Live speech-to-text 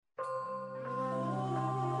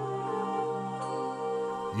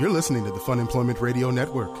You're listening to the Fun Employment Radio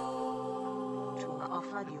Network. The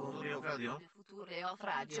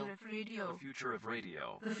future of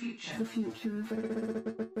radio. The future of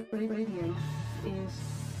radio is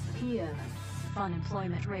here.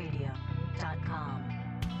 FunemploymentRadio.com.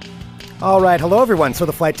 All right. Hello, everyone. So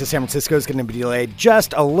the flight to San Francisco is going to be delayed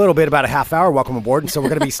just a little bit, about a half hour. Welcome aboard. And so we're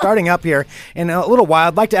going to be starting up here in a little while.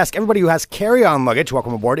 I'd like to ask everybody who has carry-on luggage,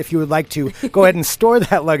 welcome aboard. If you would like to go ahead and store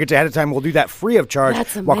that luggage ahead of time, we'll do that free of charge.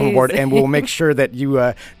 That's amazing. Welcome aboard, and we'll make sure that you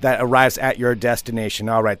that arrives at your destination.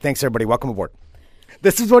 All right. Thanks, everybody. Welcome aboard.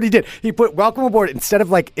 This is what he did. He put welcome aboard instead of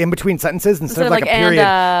like in between sentences, instead of like a period,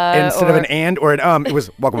 instead of an and or an it was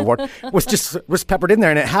welcome aboard. was peppered in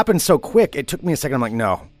there, and it happened so quick. It took me a second. I'm like,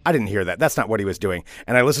 no, I didn't hear that. That's not what he was doing.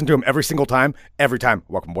 And I listened to him every single time. Every time,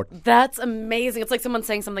 welcome aboard. That's amazing. It's like someone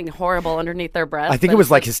saying something horrible underneath their breath. I think it was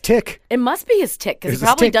like his tick. It must be his tick, because he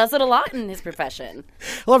probably does it a lot in his profession.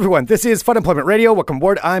 Hello, everyone. This is Fun Employment Radio. Welcome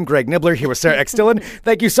aboard. I'm Greg Nibbler here with Sarah X. Dillon.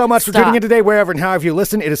 Thank you so much for tuning in today, wherever and however you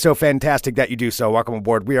listen. It is so fantastic that you do so. Welcome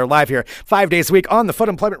aboard. We are live here 5 days a week on the Fun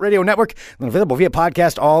Employment Radio Network, and available via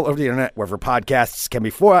podcast all over the internet, wherever podcasts can be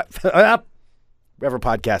wherever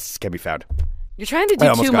podcasts can be found. You're trying to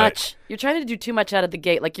do too much. You're trying to do too much out of the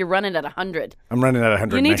gate. Like you're running at 100. I'm running at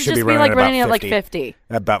 100. You need to just be like running at like 50.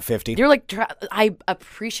 About 50. You're like, I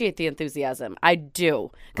appreciate the enthusiasm. I do.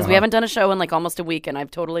 Because we haven't done a show in like almost a week, and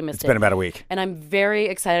I've totally missed it. It's been about a week. And I'm very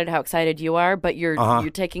excited how excited you are, but you're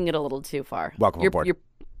taking it a little too far. Welcome aboard.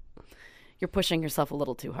 You're pushing yourself a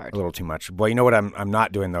little too hard. A little too much. Well, you know what I'm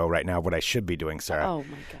not doing, though, right now, what I should be doing, Sarah? Oh,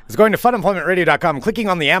 my God. Is going to funemploymentradio.com and clicking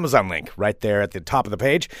on the Amazon link right there at the top of the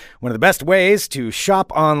page. One of the best ways to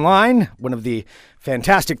shop online. One of the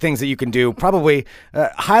fantastic things that you can do. Probably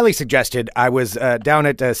highly suggested. I was down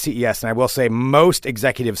at CES, and I will say most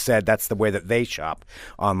executives said that's the way that they shop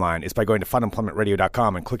online, is by going to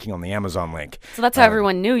funemploymentradio.com and clicking on the Amazon link. So that's how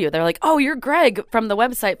everyone knew you. They're like, oh, you're Greg from the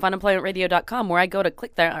website funemploymentradio.com, where I go to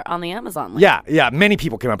click there on the Amazon link. Yeah. Many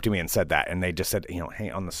people came up to me and said that, and they just said,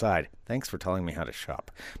 hey, on the side, thanks for telling me how to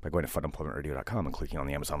shop by going to funemploymentradio.com and clicking on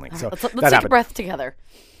the Amazon link. Right, so let's take a breath together.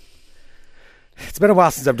 It's been a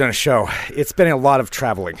while since I've done a show. It's been a lot of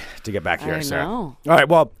traveling to get back here, I Sarah. know. All right,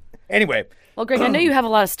 well, anyway. Well, Greg, I know you have a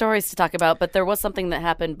lot of stories to talk about, but there was something that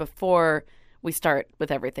happened before we start with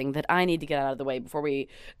everything that I need to get out of the way before we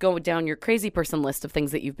go down your crazy person list of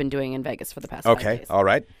things that you've been doing in Vegas for the past 5 days. Okay, all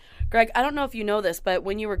right. Greg, I don't know if you know this, but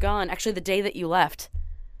when you were gone, actually the day that you left,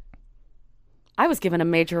 I was given a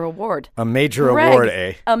major award. A major Greg, award,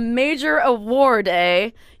 eh? A major award,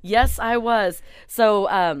 eh? Yes, I was.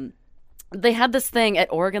 So, they had this thing at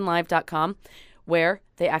OregonLive.com where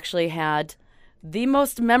they actually had the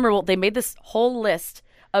most memorable, they made this whole list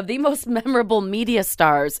of the most memorable media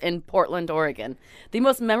stars in Portland, Oregon. The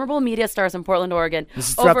most memorable media stars in Portland, Oregon. This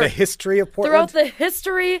is throughout the history of Portland? Throughout the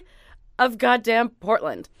history of goddamn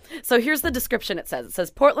Portland. So here's the description it says. It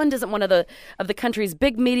says, Portland isn't one of the country's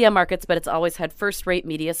big media markets, but it's always had first-rate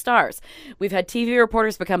media stars. We've had TV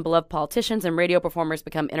reporters become beloved politicians and radio performers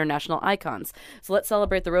become international icons. So let's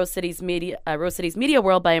celebrate the Rose City's media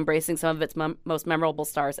world by embracing some of its most memorable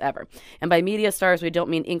stars ever. And by media stars, we don't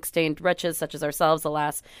mean ink-stained wretches such as ourselves,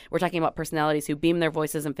 alas. We're talking about personalities who beam their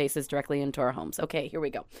voices and faces directly into our homes. Okay, here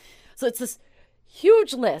we go. So it's this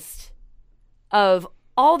huge list of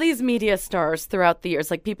all these media stars throughout the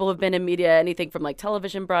years, like people who've been in media, anything from like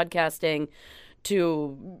television broadcasting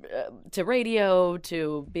to radio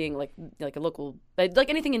to being like a local, like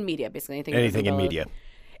anything in media, basically anything in media.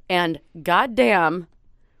 And goddamn,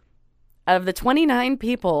 out of the 29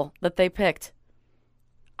 people that they picked,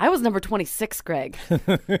 I was number 26, Greg.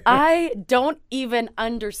 I don't even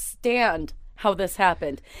understand how this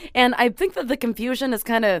happened. And I think that the confusion is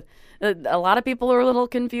kind of, a lot of people are a little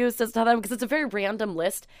confused as to how that, because it's a very random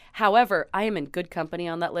list. However, I am in good company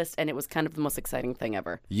on that list, and it was kind of the most exciting thing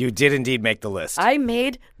ever. You did indeed make the list. I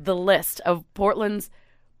made the list of Portland's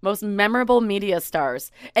most memorable media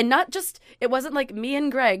stars. And not just, it wasn't like me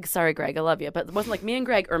and Greg, sorry Greg, I love you, but it wasn't like me and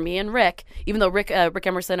Greg or me and Rick, even though Rick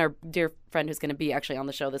Emerson, our dear friend who's going to be actually on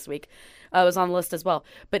the show this week, was on the list as well.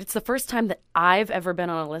 But it's the first time that I've ever been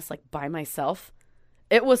on a list like by myself.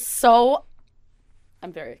 It was so,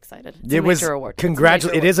 I'm very excited. It's a major award.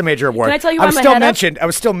 It is a major award. Can I tell you I was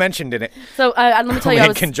still mentioned in it. So let me tell you.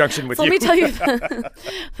 In conjunction with you. Let me tell you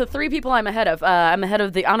the three people I'm ahead of. I'm ahead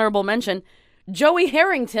of the honorable mention, Joey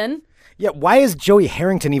Harrington. Yeah, why is Joey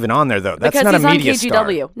Harrington even on there, though? That's because not a media star.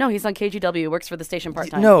 Because he's on KGW. No, he's on KGW. Works for the station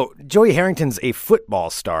part-time. No, Joey Harrington's a football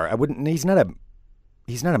star. He's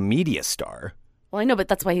not a media star. Well, I know, but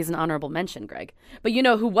that's why he's an honorable mention, Greg. But you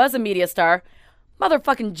know who was a media star?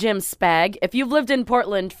 Motherfucking Jim Spag. If you've lived in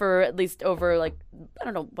Portland for at least over,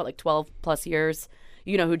 12 plus years,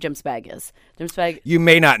 You know who Jim Spag is. Jim Spag. You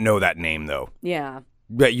may not know that name, though. Yeah.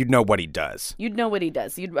 But you'd know what he does. You'd know what he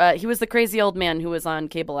does. He was the crazy old man who was on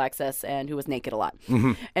cable access and who was naked a lot.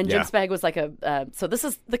 Mm-hmm. And Jim Spag was like so this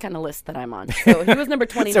is the kind of list that I'm on. So he was number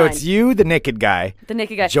 29. So it's you, the naked guy. The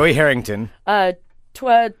naked guy. Joey Harrington.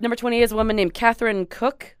 Number 28 is a woman named Catherine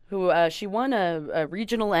Cook, who she won a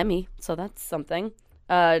regional Emmy, so that's something.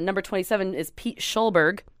 Number 27 is Pete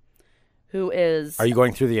Schulberg, who is... Are you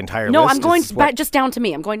going through the entire list? No, I'm going back just down to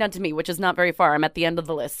me. I'm going down to me, which is not very far. I'm at the end of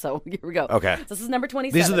the list, so here we go. Okay. So this is number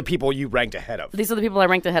 27. These are the people you ranked ahead of. These are the people I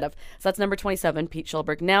ranked ahead of. So that's number 27, Pete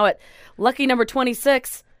Schulberg. Now at lucky number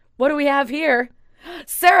 26, what do we have here?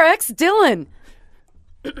 Sarah X. Dillon.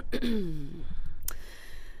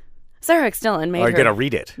 Sarah X. Dillon made gonna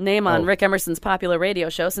read it. Name on Rick Emerson's popular radio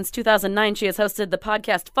show. Since 2009, she has hosted the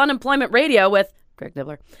podcast Fun Employment Radio with Greg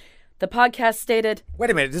Nibbler. The podcast stated... Wait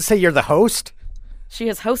a minute. Did it say you're the host? She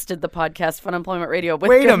has hosted the podcast Fun Employment Radio with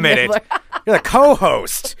Wait Greg a minute. Nibbler. You're the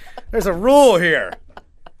co-host. There's a rule here.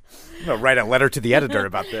 I'm going to write a letter to the editor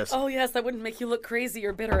about this. Oh, yes. That wouldn't make you look crazy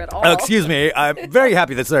or bitter at all. Excuse me. I'm very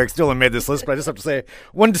happy that Sarah Dillon made this list, but I just have to say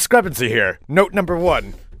one discrepancy here. Note number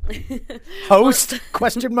 1. Host?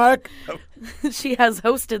 Question mark? She has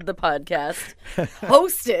hosted the podcast.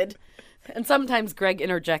 Hosted. And sometimes Greg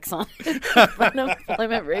interjects on it. Fun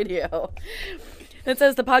Employment Radio. It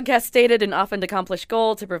says the podcast stated an often accomplished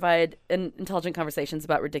goal to provide intelligent conversations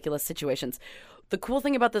about ridiculous situations. The cool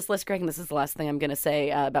thing about this list, Greg, and this is the last thing I'm going to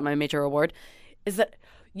say about my major award, is that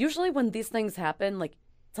usually when these things happen, like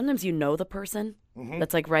sometimes you know the person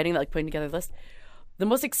that's like writing, like putting together the list. The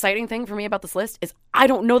most exciting thing for me about this list is I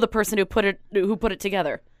don't know the person who put it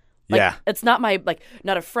together. Like, yeah, it's not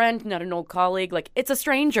not a friend, not an old colleague. Like it's a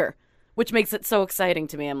stranger. Which makes it so exciting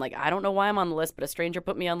to me. I'm like, I don't know why I'm on the list, but a stranger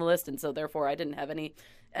put me on the list, and so therefore I didn't have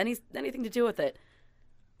anything to do with it,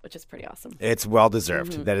 which is pretty awesome. It's well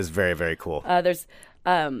deserved. Mm-hmm. That is very, very cool. There's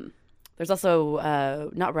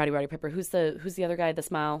also not Roddy Piper. Who's the other guy? The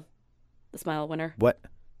smile winner. What?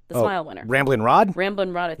 The smile winner. Ramblin' Rod.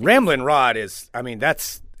 Ramblin' Rod. I think Ramblin' Rod is. I mean,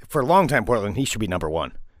 that's for a long time Portland. He should be number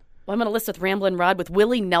 1. Well, I'm on a list with Ramblin' Rod with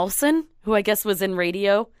Willie Nelson, who I guess was in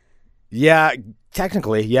radio. Yeah,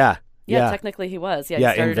 technically, yeah. Yeah, technically he was. Yeah, he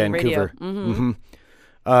started in Vancouver. Radio.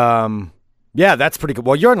 Mm-hmm. Yeah, that's pretty good.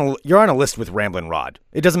 Well, you're on a list with Ramblin' Rod.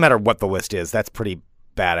 It doesn't matter what the list is. That's pretty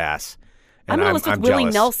badass. And I'm on a list with Willie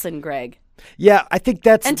Nelson, Greg. Yeah, I think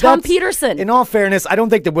that's... And Tom Peterson. In all fairness, I don't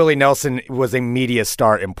think that Willie Nelson was a media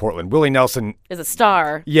star in Portland. Willie Nelson... is a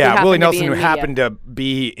star. Yeah, Willie Nelson who happened to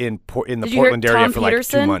be in the Portland area for like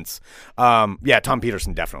 2 months. Yeah, Tom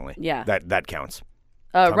Peterson, definitely. Yeah. That counts.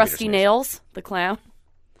 Rusty Nails, the clown.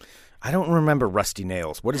 I don't remember Rusty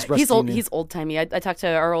Nails. What is Rusty Nails? He's old-timey. I talked to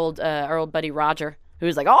our old buddy Roger, who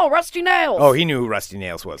was like, oh, Rusty Nails. Oh, he knew who Rusty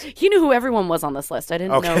Nails was. He knew who everyone was on this list. I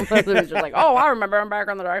didn't know. It was just like, oh, I remember him back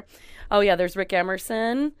on the day. Oh, yeah, there's Rick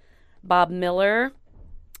Emerson, Bob Miller.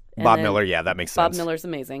 Miller, yeah, that makes sense. Bob Miller's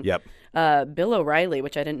amazing. Yep. Bill O'Reilly,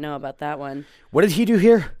 which I didn't know about that one. What did he do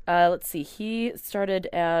here? Let's see. He started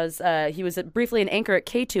as, he was briefly an anchor at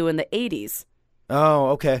K2 in the 80s. Oh,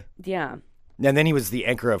 okay. Yeah. And then he was the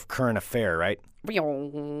anchor of Current Affair, right?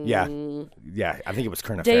 Yeah, I think it was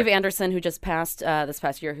Current Affair. Dave Anderson, who just passed this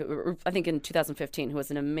past year, I think in 2015, who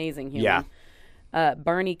was an amazing human. Yeah.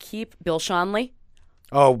 Barney Keep, Bill Schonley.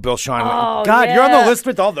 Oh, Bill Schonley. Oh, God, yeah. You're on the list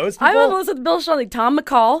with all those people? I'm on the list with Bill Schonley. Tom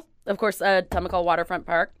McCall. Of course, Tom McCall Waterfront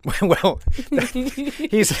Park. Well,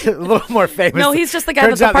 he's a little more famous. No, he's just the guy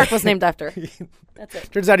that the park was named after. That's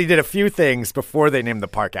it. Turns out he did a few things before they named the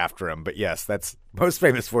park after him. But yes, that's most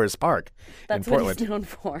famous for his park that's in Portland. That's what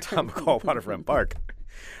he's known for. Tom McCall Waterfront Park.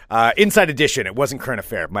 Inside Edition. It wasn't Current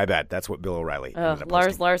Affair. My bad. That's what Bill O'Reilly ended up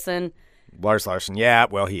Lars Larson. Lars Larson. Yeah,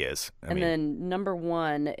 well, he is. Then number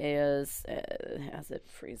 1 is, as it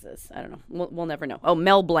freezes, I don't know. We'll never know. Oh,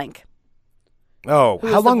 Mel Blanc. Oh,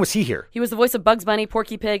 how long was he here? He was the voice of Bugs Bunny,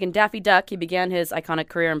 Porky Pig, and Daffy Duck. He began his iconic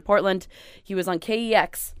career in Portland. He was on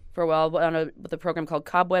KEX for a while with a program called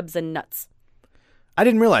Cobwebs and Nuts. I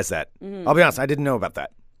didn't realize that. Mm-hmm. I'll be honest, I didn't know about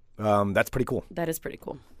that. That's pretty cool. That is pretty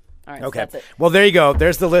cool. All right, okay. So that's it. Well, there you go.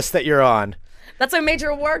 There's the list that you're on. That's my major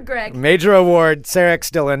award, Greg. Major award, Sarah X.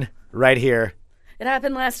 Dillon, right here. It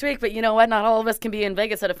happened last week, but you know what? Not all of us can be in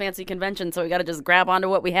Vegas at a fancy convention, so we got to just grab onto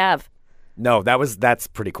what we have. No, that's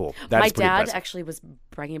pretty cool. My dad actually was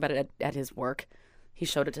bragging about it at his work. He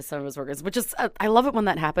showed it to some of his workers, which is, I love it when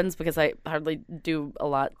that happens because I hardly do a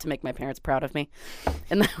lot to make my parents proud of me.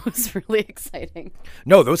 And that was really exciting.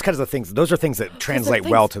 No, those kinds of things, those are things that translate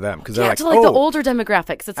well to them. Because they're like, to like the older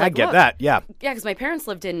demographics. It's like, I get that, yeah. Yeah, because my parents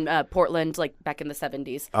lived in Portland like back in the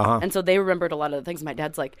 70s. Uh-huh. And so they remembered a lot of the things. My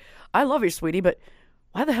dad's like, I love you, sweetie, but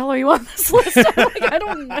why the hell are you on this list? I'm like, I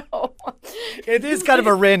don't know. It is kind of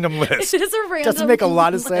a random list. It is a random Doesn't make a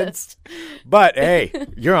lot of sense. But hey,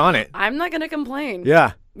 you're on it. I'm not going to complain.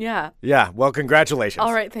 Yeah. Yeah. Yeah. Well, congratulations.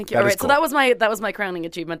 All right. Thank you. That All is right. cool. So that was my crowning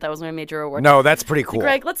achievement. That was my major award. No, that's pretty cool.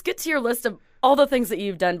 Greg, let's get to your list of all the things that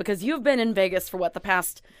you've done because you've been in Vegas for the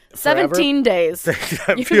past 17 days.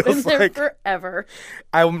 That You've feels been there like forever.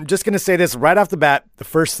 I'm just going to say this right off the bat. The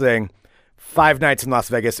first thing, 5 nights in Las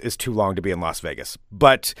Vegas is too long to be in Las Vegas.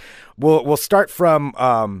 But we'll start from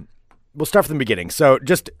the beginning. So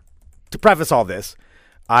just to preface all this,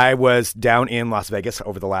 I was down in Las Vegas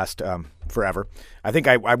over the last forever. I think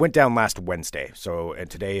I went down last Wednesday. And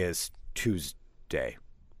today is Tuesday.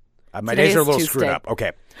 My Today days are a is little Tuesday. screwed up.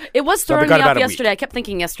 Okay. It was So I've throwing got me about off a week. yesterday. I kept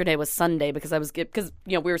thinking yesterday was Sunday because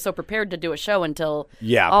we were so prepared to do a show until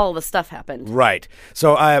Yeah. all the stuff happened. Right.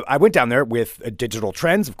 So I went down there with Digital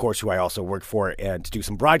Trends, of course, who I also work for, and to do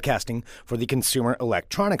some broadcasting for the Consumer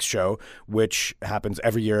Electronics Show, which happens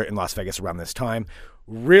every year in Las Vegas around this time.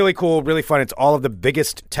 Really cool, really fun. It's all of the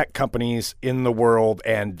biggest tech companies in the world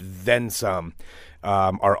and then some.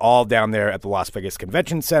 Are all down there at the Las Vegas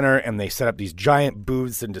Convention Center, and they set up these giant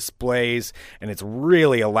booths and displays, and it's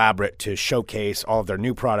really elaborate to showcase all of their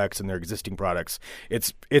new products and their existing products.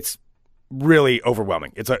 It's really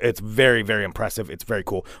overwhelming. It's very, very impressive. It's very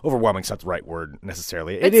cool. Overwhelming's not the right word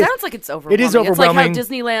necessarily. It sounds like it's overwhelming. It is overwhelming. It's like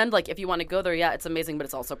how Disneyland, like if you want to go there, yeah, it's amazing, but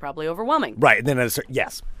it's also probably overwhelming. Right. And then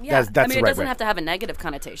yes. Yeah. That's I mean, the it right doesn't way. have to have a negative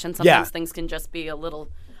connotation. Sometimes things can just be a lot.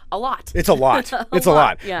 It's a lot. It's a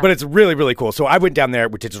lot. Yeah. But it's really, really cool. So I went down there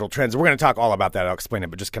with Digital Trends. We're going to talk all about that. I'll explain it,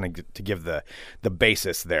 but just kind of to give the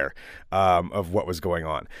basis there of what was going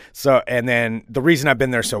on. So, and then the reason I've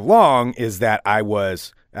been there so long is that I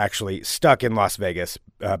was actually stuck in Las Vegas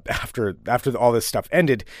after all this stuff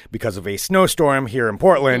ended because of a snowstorm here in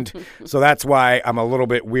Portland. So that's why I'm a little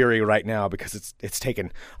bit weary right now because it's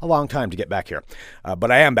taken a long time to get back here.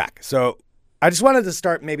 But I am back. So I just wanted to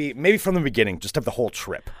start maybe from the beginning, just of the whole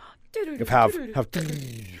trip. Of how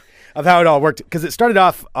it all worked, because it started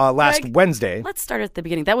off last Greg, Wednesday. Let's start at the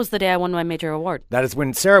beginning. That was the day I won my major award. That is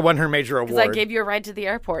when Sarah won her major award. Because I gave you a ride to the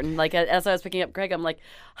airport, and like as I was picking up Greg, I'm like,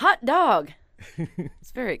 hot dog.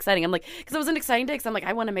 It's very exciting. I'm like, because it was an exciting day. Because I'm like,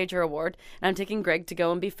 I won a major award, and I'm taking Greg to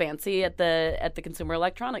go and be fancy at the Consumer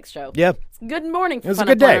Electronics Show. Yeah, Good morning for it was Fun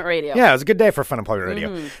a good day. Employment Radio. Yeah, it was a good day for Fun Employment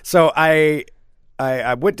Radio. So I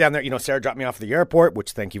went down there. Sarah dropped me off at the airport,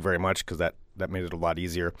 which thank you very much because that made it a lot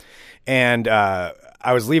easier. And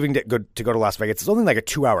I was leaving to go to Las Vegas. It's only like a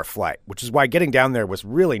 2-hour flight, which is why getting down there was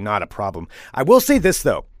really not a problem. I will say this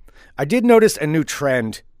though, I did notice a new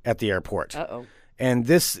trend at the airport. Uh-oh. And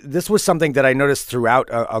this was something that I noticed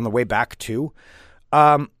throughout on the way back too.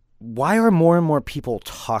 Why are more and more people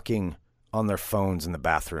talking on their phones in the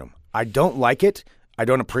bathroom? I don't like it. I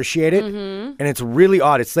don't appreciate it, and it's really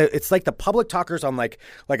odd. It's like the public talkers on like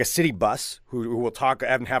a city bus who will talk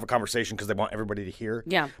and have a conversation because they want everybody to hear.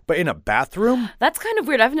 Yeah. But in a bathroom, That's kind of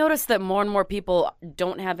weird. I've noticed that more and more people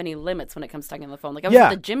don't have any limits when it comes to talking on the phone. Like I was Yeah.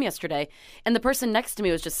 at the gym yesterday, and the person next to me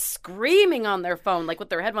was just screaming on their phone, like with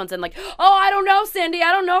their headphones in, like, "Oh, I don't know, Sandy.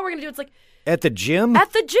 I don't know what we're gonna do." It's like at the gym.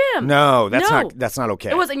 at the gym. No, that's not okay.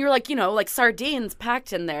 It was, and you're like, like sardines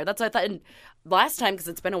packed in there. That's what I thought. And last time, because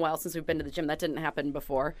it's been a while since we've been to the gym, that didn't happen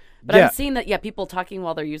before. But Yeah. I'm seeing that, people talking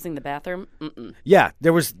while they're using the bathroom. Yeah,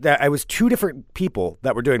 I was 2 different people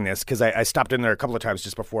that were doing this because I stopped in there a couple of times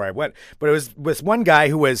just before I went. But it was one guy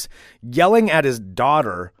who was yelling at his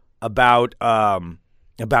daughter about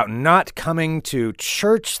not coming to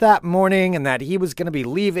church that morning and that he was going to be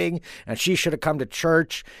leaving and she should have come to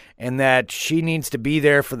church and that she needs to be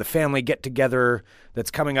there for the family get-together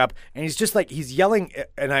that's coming up. And he's just like, he's yelling,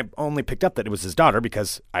 and I only picked up that it was his daughter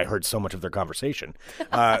because I heard so much of their conversation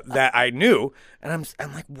that I knew. And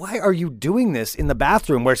I'm like, why are you doing this in the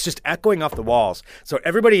bathroom where it's just echoing off the walls? So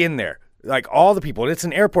everybody in there, like all the people, and it's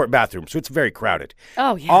an airport bathroom, so it's very crowded.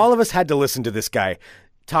 Oh, yeah. All of us had to listen to this guy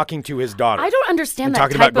talking to his daughter. I don't understand and that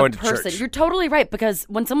talking type about going of to person. church. You're totally right, because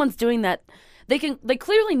when someone's doing that, they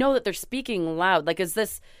clearly know that they're speaking loud. Like, is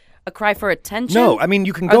this a cry for attention? No, I mean,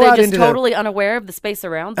 you can Are go they out just into totally unaware of the space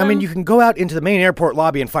around them? I mean, you can go out into the main airport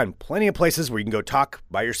lobby and find plenty of places where you can go talk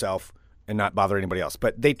by yourself and not bother anybody else.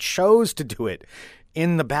 But they chose to do it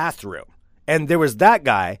in the bathroom. And there was that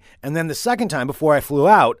guy. And then the second time before I flew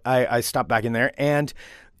out, I stopped back in there, and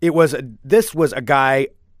this was a guy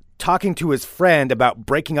talking to his friend about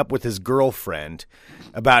breaking up with his girlfriend,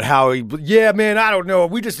 about how yeah, man, I don't know,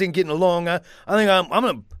 we just ain't getting along. I think I'm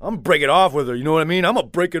gonna break it off with her. You know what I mean? I'm gonna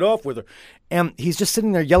break it off with her. And he's just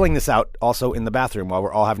sitting there yelling this out also in the bathroom while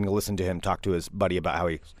we're all having to listen to him talk to his buddy about how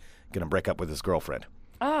he's gonna break up with his girlfriend.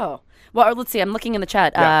 Oh. Well, let's see. I'm looking in the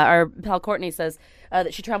chat. Yeah. Our pal Courtney says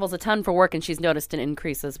that she travels a ton for work and she's noticed an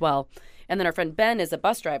increase as well. And then our friend Ben is a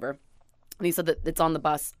bus driver. And he said that it's on the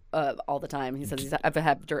bus all the time. He says I've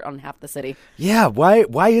had dirt on half the city. Yeah, why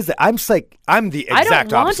is that? I'm the exact opposite. I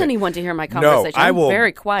don't want anyone to hear my conversation. No, I'm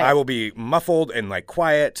very quiet. I will be muffled and like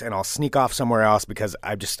quiet, and I'll sneak off somewhere else because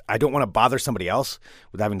I don't want to bother somebody else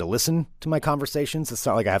with having to listen to my conversations. It's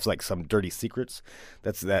not like I have like some dirty secrets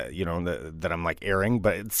that I'm like airing,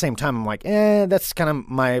 but at the same time I'm like, that's kind of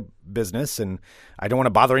my business, and I don't want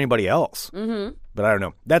to bother anybody else. Mm-hmm. But I don't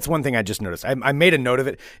know. That's one thing I just noticed. I made a note of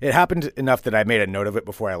it. It happened enough that I made a note of it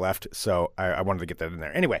before I left, so I wanted to get that in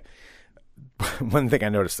there. Anyway, one thing I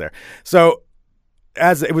noticed there. So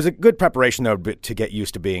as it was a good preparation, though, to get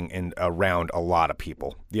used to being around a lot of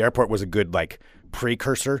people. The airport was a good, like,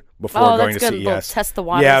 precursor before going to CES. We'll test the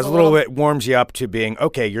waters. Yeah, it was a little bit warms you up to being,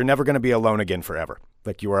 okay, you're never going to be alone again forever.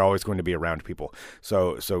 Like, you are always going to be around people.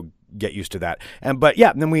 So get used to that. But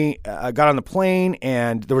then we got on the plane,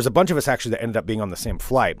 and there was a bunch of us actually that ended up being on the same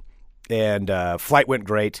flight. And flight went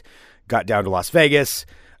great. Got down to Las Vegas.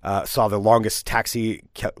 Saw the longest taxi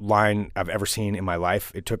line I've ever seen in my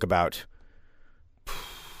life. It took about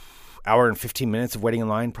hour and 15 minutes of waiting in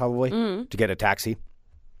line probably to get a taxi.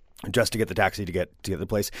 Just to get the taxi to get to the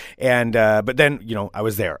place. And but then, I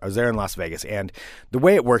was there. I was there in Las Vegas. And the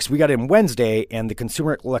way it works, we got in Wednesday, and the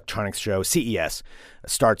Consumer Electronics Show, CES,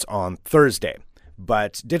 starts on Thursday.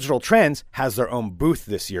 But Digital Trends has their own booth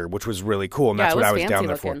this year, which was really cool. And that's what I was down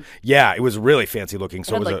there for. Yeah, it was really fancy looking.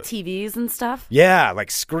 So it had, TVs and stuff? Yeah,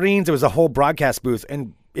 like screens. It was a whole broadcast booth.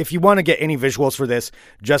 And if you want to get any visuals for this,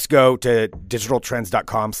 just go to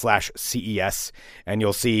digitaltrends.com/CES and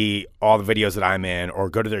you'll see all the videos that I'm in, or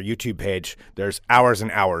go to their YouTube page. There's hours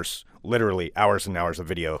and hours, literally hours and hours of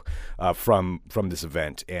video from this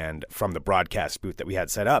event and from the broadcast booth that we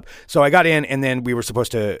had set up. So I got in, and then we were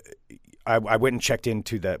supposed to I went and checked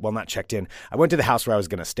into not checked in. I went to the house where I was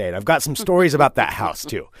going to stay. And I've got some stories about that house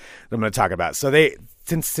too that I'm going to talk about. So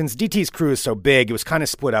since DT's crew is so big, it was kind of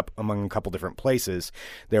split up among a couple different places.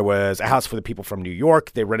 There was a house for the people from New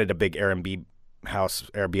York. They rented a big Airbnb house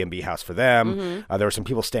for them. Mm-hmm. There were some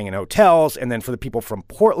people staying in hotels. And then for the people from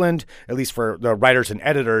Portland, at least for the writers and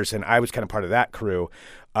editors, and I was kind of part of that crew,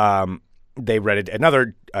 they rented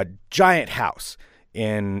a giant house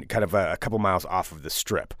in kind of a couple miles off of the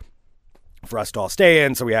Strip for us to all stay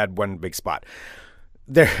in, so we had one big spot.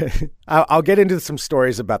 I'll get into some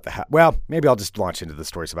stories about the house. Well, maybe I'll just launch into the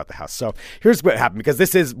stories about the house. So here's what happened, because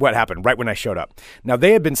this is what happened right when I showed up. Now,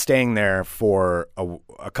 they had been staying there for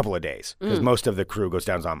a couple of days, because most of the crew goes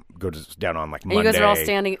down on like Monday. And you guys are all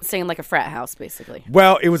staying like a frat house, basically.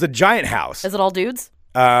 Well, it was a giant house. Is it all dudes?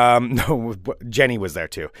 No, Jenny was there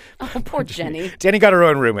too. Oh, poor Jenny. Jenny got her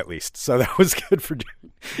own room at least, so that was good for.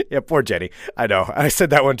 Yeah, poor Jenny. I know. I said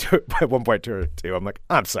that at one point to her too. I'm like,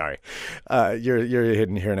 I'm sorry. You're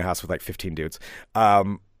hidden here in a house with like 15 dudes.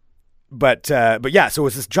 But yeah, so it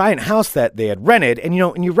was this giant house that they had rented, and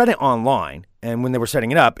you rent it online. And when they were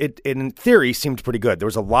setting it up, it in theory seemed pretty good. There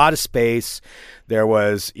was a lot of space. There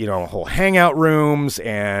was, a whole hangout rooms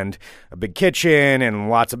and a big kitchen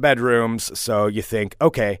and lots of bedrooms. So you think,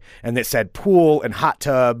 okay. And it said pool and hot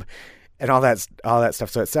tub and all that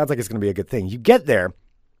stuff. So it sounds like it's going to be a good thing. You get there,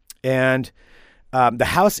 and the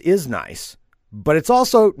house is nice, but it's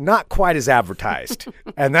also not quite as advertised.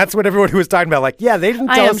 And that's what everybody was talking about. Like, yeah, they didn't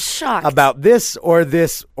tell us shocked about this or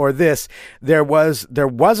this or this. There was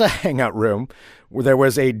a hangout room where there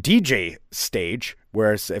was a DJ stage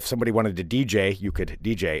where if somebody wanted to DJ, you could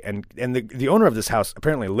DJ. And the owner of this house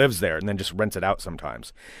apparently lives there and then just rents it out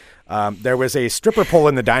sometimes. There was a stripper pole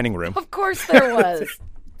in the dining room. Of course there was.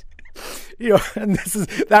 And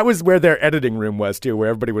that was where their editing room was too, where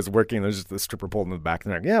everybody was working. There's just the stripper pole in the back,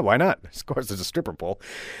 and they're like, yeah, why not? Of course, there's a stripper pole.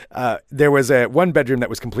 There was one bedroom that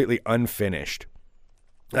was completely unfinished,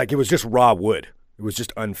 like it was just raw wood. It was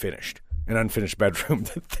just unfinished, an unfinished bedroom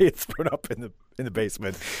that they had thrown up in the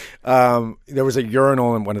basement. There was a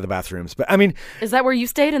urinal in one of the bathrooms, but I mean, is that where you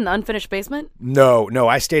stayed, in the unfinished basement? No,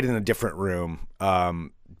 I stayed in a different room.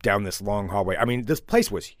 Down this long hallway. I mean, this place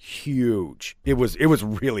was huge. It was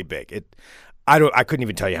really big. I couldn't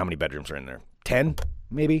even tell you how many bedrooms are in there. 10,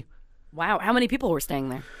 maybe. Wow. How many people were staying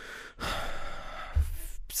there?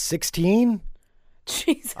 16?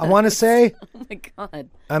 Jesus. I want to say. Oh my God.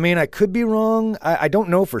 I mean, I could be wrong. I don't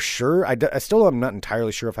know for sure. I still am not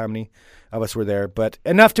entirely sure of how many of us were there, but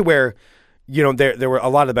enough to where, there were a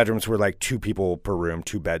lot of the bedrooms were like 2 people per room,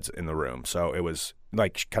 2 beds in the room. So it was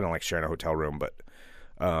like kind of like sharing a hotel room, but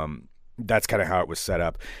that's kind of how it was set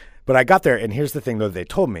up. But I got there, and here's the thing, though, they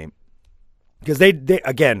told me, because they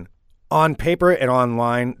again, on paper and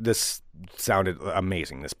online, this sounded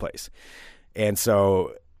amazing, this place. And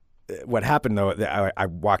so what happened, though, I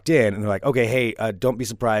walked in, and they're like, okay, hey, don't be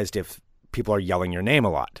surprised if people are yelling your name a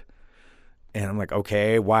lot. And I'm like,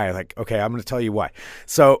 okay, why? Like, okay, I'm going to tell you why.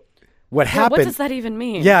 So what happened? What does that even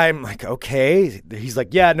mean? Yeah, I'm like, okay. He's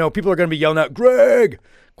like, yeah, no, people are going to be yelling out, Greg,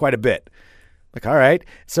 quite a bit. Like, all right.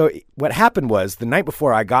 So what happened was the night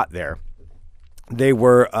before I got there, they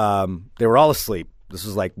were all asleep. This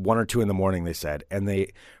was like 1 or 2 in the morning, they said, and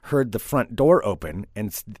they heard the front door open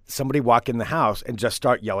and somebody walk in the house and just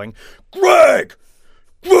start yelling, Greg,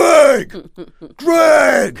 Greg,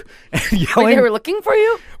 Greg, and yelling. Wait, they were looking for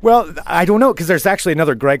you? Well, I don't know, because there's actually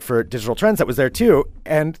another Greg for Digital Trends that was there too,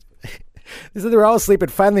 and they said they were all asleep, and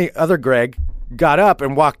finally other Greg got up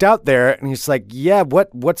and walked out there, and he's like, yeah,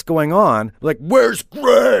 what's going on? Like, where's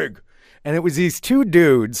Greg? And it was these 2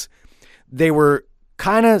 dudes. They were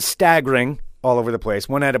kind of staggering all over the place.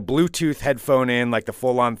 One had a Bluetooth headphone in, like the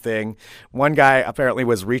full-on thing. One guy apparently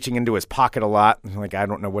was reaching into his pocket a lot. Like, I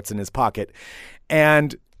don't know what's in his pocket.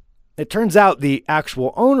 And it turns out the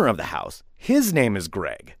actual owner of the house, his name is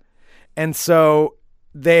Greg. And so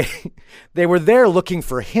they were there looking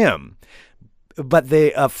for him. But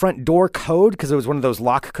the front door code, because it was one of those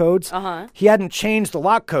lock codes, he hadn't changed the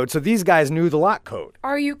lock code. So these guys knew the lock code.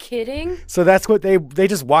 Are you kidding? So that's what they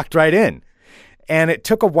just walked right in. And it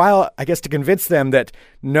took a while, I guess, to convince them that,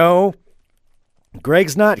 no,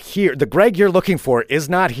 Greg's not here. The Greg you're looking for is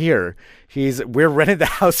not here. We're renting the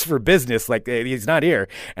house for business. Like, he's not here.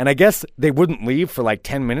 And I guess they wouldn't leave for like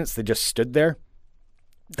 10 minutes. They just stood there.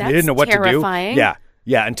 That's they didn't know what terrifying. to do.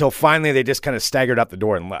 Yeah. Until finally they just kind of staggered out the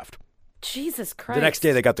door and left. Jesus Christ. The next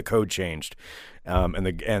day they got the code changed.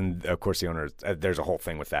 And of course the owner, there's a whole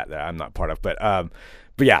thing with that I'm not part of. But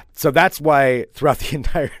yeah, so that's why throughout the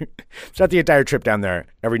entire trip down there,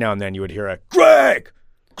 every now and then you would hear a Greg,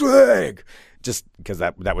 just because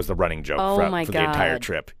that was the running joke for the entire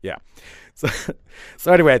trip. Yeah.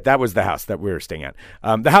 So anyway, that was the house that we were staying at.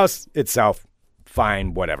 The house itself,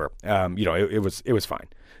 fine, whatever. It was fine,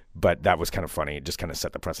 but that was kind of funny. It just kind of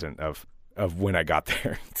set the precedent of when I got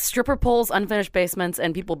there. Stripper poles, unfinished basements,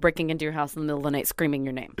 and people breaking into your house in the middle of the night screaming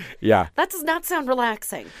your name. Yeah. That does not sound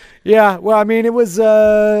relaxing. Yeah. Well, I mean, it was,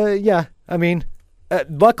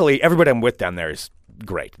 luckily everybody I'm with down there is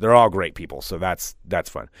great. They're all great people. So that's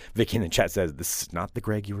fun. Vicky in the chat says, this is not the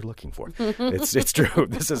Greg you were looking for. It's true.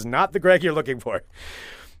 This is not the Greg you're looking for.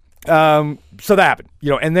 So that happened,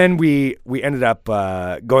 and then we ended up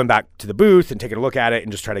going back to the booth and taking a look at it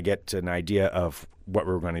and just try to get an idea of what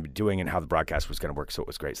we were going to be doing and how the broadcast was going to work. So it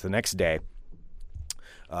was great. So the next day,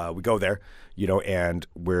 we go there, and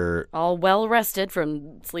we're all well rested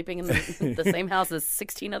from sleeping in the same house as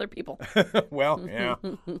 16 other people. Well, yeah.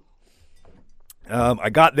 I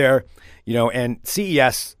got there, and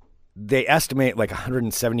CES, they estimate like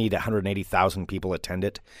 170 to 180,000 people attend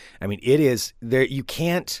it. I mean, it is there. You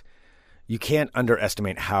can't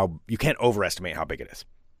overestimate how big it is.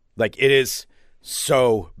 Like, it is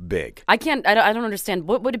so big. I don't understand.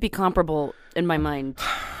 What would it be comparable in my mind?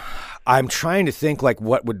 I'm trying to think like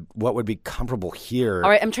what would be comparable here. All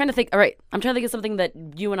right, I'm trying to think of something that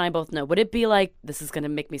you and I both know. Would it be like, this is going to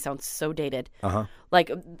make me sound so dated. Like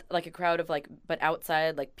a crowd of but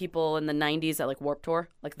outside, like people in the 90s at like Warped Tour,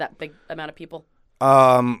 like that big amount of people?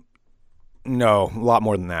 No, a lot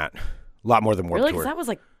more than that. A lot more than Warped Tour. Really? Because that was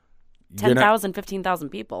like 10,000, 15,000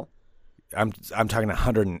 people. I'm talking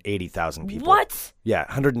 180,000 people. What? Yeah,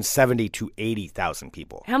 170 to 80,000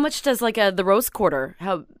 people. How much does the Rose Quarter?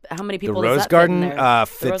 How many people? The does Rose that Garden fit in there?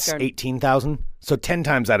 fits 18,000, so 10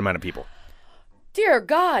 times that amount of people. Dear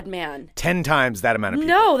God, man! 10 times that amount of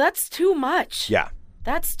people. No, that's too much. Yeah,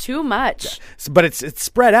 that's too much. Yeah. So, but it's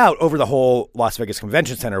spread out over the whole Las Vegas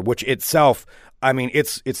Convention Center, which itself, I mean,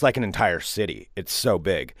 it's like an entire city. It's so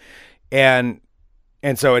big, and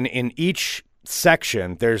so in each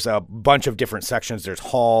section, there's a bunch of different sections. There's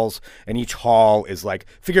halls, and each hall is like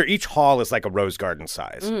a Rose Garden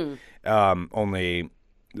size, only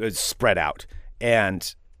it's spread out.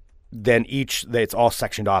 And then it's all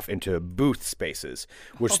sectioned off into booth spaces,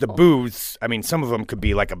 which the booths, I mean, some of them could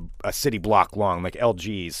be like a city block long, like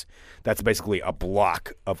LG's. That's basically a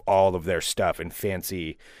block of all of their stuff and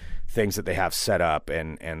fancy things that they have set up,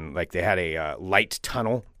 and like they had a light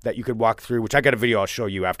tunnel that you could walk through, which I got a video I'll show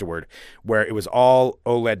you afterward, where it was all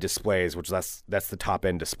OLED displays, which that's the top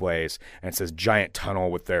end displays, and it says giant tunnel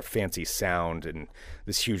with their fancy sound and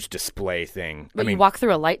this huge display thing. But you walk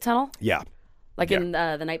through a light tunnel? Yeah. In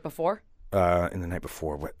the night before? In the night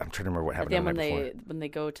before. I'm trying to remember what happened the night before. When they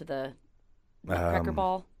go to the Cracker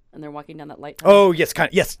Ball and they're walking down that light tunnel. Oh, yes,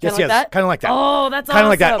 yes, kind of like that. Oh, that's kind of awesome.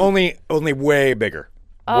 like that, only way bigger.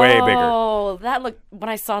 way bigger. Oh, that looked, when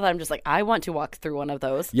I saw that, I'm just like, I want to walk through one of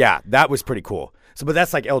those. Yeah, that was pretty cool. So, but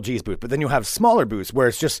that's like LG's booth. But then you'll have smaller booths where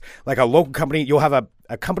it's just like a local company. You'll have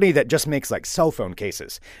a company that just makes like cell phone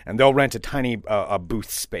cases, and they'll rent a tiny a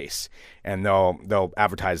booth space, and they'll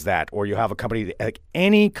advertise that. Or you'll have a company that, like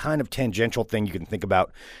any kind of tangential thing you can think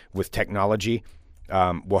about with technology.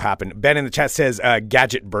 Will happen. Ben in the chat says,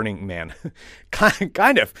 "Gadget Burning Man,"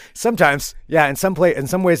 kind of. Sometimes, yeah. In some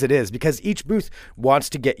ways, it is because each booth wants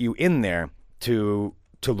to get you in there to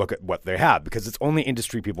look at what they have because it's only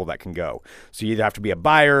industry people that can go. So you either have to be a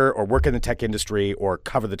buyer or work in the tech industry or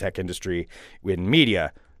cover the tech industry in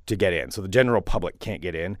media to get in. So the general public can't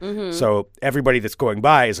get in. Mm-hmm. So everybody that's going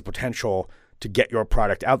by is a potential to get your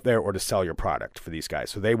product out there or to sell your product for these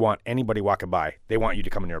guys. So they want anybody walking by, they want you to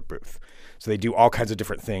come in their booth. So they do all kinds of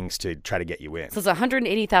different things to try to get you in. So it's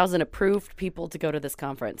 180,000 approved people to go to this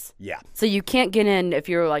conference. Yeah. So you can't get in if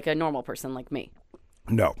you're like a normal person like me.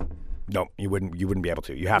 No, you wouldn't be able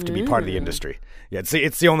to. You have to be part of the industry. Yeah,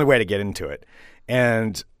 it's the only way to get into it.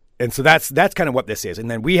 And so that's kind of what this is. And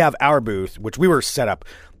then we have our booth, which we were set up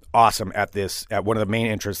awesome at one of the main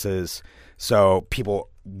entrances. So people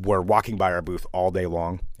were walking by our booth all day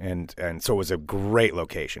long, and so it was a great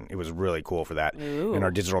location. It was really cool for that. Ooh. And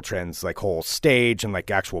our Digital Trends like whole stage and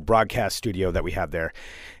like actual broadcast studio that we had there,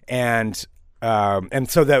 and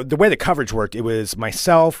so the way the coverage worked, it was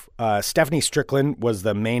myself, Stephanie Strickland was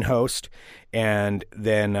the main host, and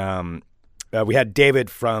then we had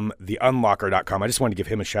David from theunlocker.com. I just wanted to give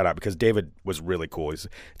him a shout out because David was really cool. It's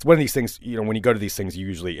one of these things, when you go to these things, you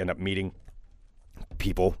usually end up meeting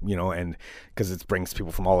people, and because it brings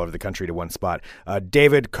people from all over the country to one spot.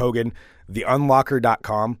 David Kogan,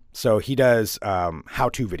 theunlocker.com. So he does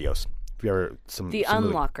how-to videos. If you ever The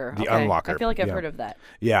Unlocker. The Okay. Unlocker. I feel like I've heard of that.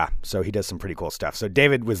 Yeah. So he does some pretty cool stuff. So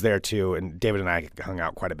David was there too, and David and I hung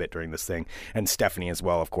out quite a bit during this thing, and Stephanie as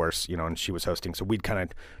well, of course, and she was hosting. So we'd kind of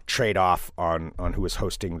trade off on who was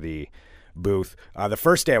hosting the booth. The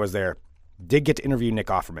first day I was there, did get to interview Nick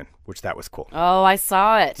Offerman, which that was cool. Oh, I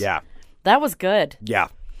saw it. Yeah. That was good. Yeah.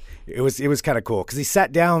 It was kind of cool because he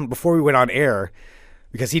sat down before we went on air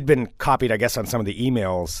because he'd been copied, I guess, on some of the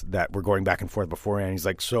emails that were going back and forth beforehand. He's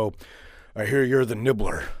like, "So I hear you're the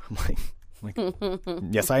nibbler." I'm like,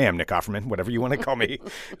 "Yes, I am, Nick Offerman. Whatever you want to call me.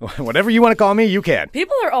 Whatever you want to call me, you can."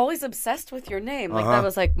 People are always obsessed with your name. Like that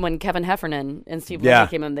was like when Kevin Heffernan and Steve Wilson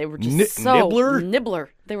came in. They were just so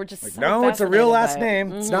Nibbler. They were just so no, it's a real last name.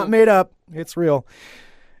 Mm-hmm. It's not made up. It's real.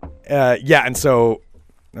 Yeah, and so,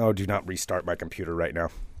 do not restart my computer right now.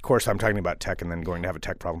 Of course, I'm talking about tech and then going to have a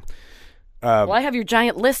tech problem. Well, I have your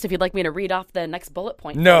giant list if you'd like me to read off the next bullet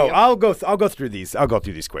point. No, I'll go through these. I'll go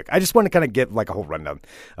through these quick. I just want to kind of get like a whole rundown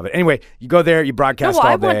of it. Anyway, you go there, you broadcast all day.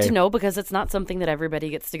 I want to know because it's not something that everybody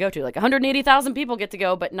gets to go to. Like 180,000 people get to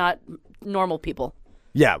go, but not normal people.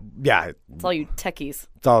 Yeah. It's all you techies.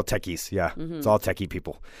 It's all techies, yeah. Mm-hmm. It's all techie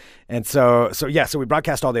people. And so we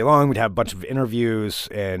broadcast all day long. We'd have a bunch of interviews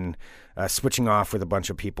and switching off with a bunch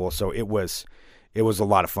of people. So it was a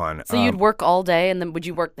lot of fun. So you'd work all day, and then would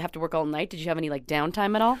you have to work all night? Did you have any like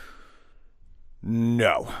downtime at all?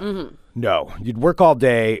 No. Mm-hmm. No. You'd work all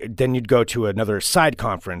day, then you'd go to another side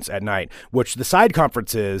conference at night, which the side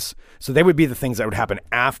conferences, so they would be the things that would happen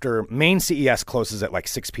after main CES closes at like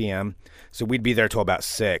 6 p.m. So we'd be there till about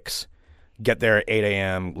 6, get there at 8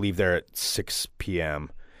 a.m., leave there at 6 p.m.,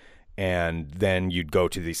 and then you'd go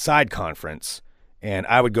to the side conference, and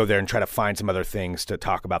I would go there and try to find some other things to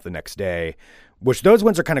talk about the next day, which those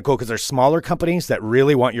ones are kind of cool because they're smaller companies that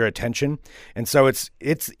really want your attention. And so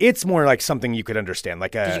it's more like something you could understand.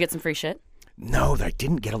 Like Did you get some free shit? No, I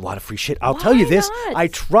didn't get a lot of free shit. I'll tell you this. Not? I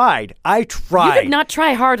tried. You did not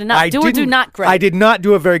try hard enough. Do not great. I did not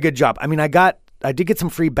do a very good job. I mean, I did get some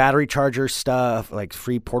free battery charger stuff, like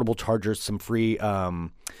free portable chargers, some free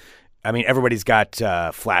everybody's got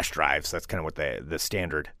flash drives. That's kind of what the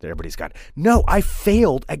standard that everybody's got. No, I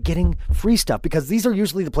failed at getting free stuff because these are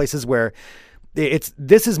usually the places where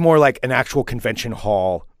this is more like an actual convention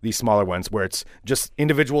hall, these smaller ones where it's just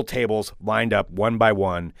individual tables lined up one by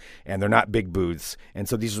one, and they're not big booths. And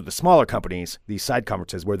so these are the smaller companies, these side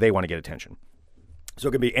conferences where they want to get attention. So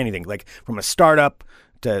it could be anything, like from a startup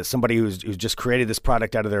to somebody who's just created this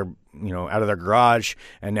product out of their garage,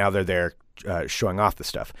 and now they're there showing off the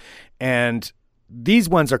stuff. And these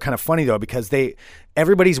ones are kind of funny though because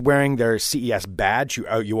everybody's wearing their CES badge.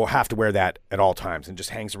 You will have to wear that at all times and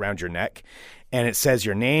just hangs around your neck, and it says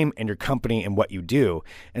your name and your company and what you do.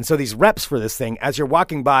 And so these reps for this thing, as you're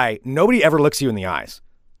walking by, nobody ever looks you in the eyes.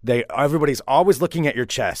 Everybody's always looking at your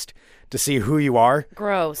chest to see who you are.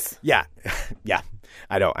 Gross. Yeah, yeah,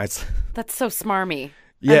 I know. That's so smarmy.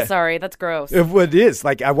 Yeah. I'm sorry, that's gross. It is.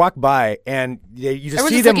 Like, I walk by, and you just We're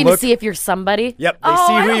see just them looking look. to see if you're somebody. Yep, they Oh,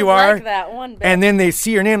 see I who don't you are. like that one bit. And then they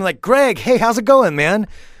see your name, like, Greg, hey, how's it going, man?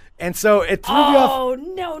 And so it threw me off. Oh,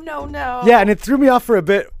 no. Yeah, and it threw me off for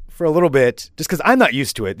a little bit, just because I'm not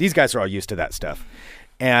used to it. These guys are all used to that stuff.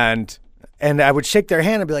 And I would shake their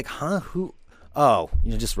hand and be like, huh, who? Oh,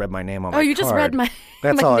 you just read my name on my card. Oh, you just read my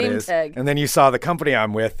That's my all name it is. tag. And then you saw the company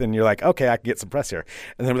I'm with, and you're like, okay, I can get some press here.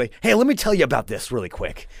 And then we're like, hey, let me tell you about this really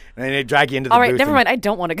quick. And then they drag you into the All right, booth. never mind. I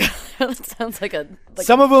don't want to go. That sounds like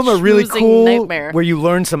Some of them are really schmoozing cool, nightmare. where you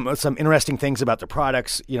learn some interesting things about the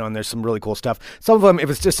products, and there's some really cool stuff. Some of them, if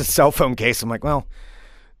it's just a cell phone case, I'm like, well,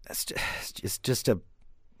 it's just a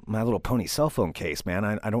My Little Pony cell phone case, man.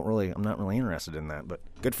 I'm not really interested in that, but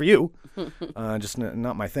good for you. Just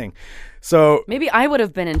not my thing. So Maybe I would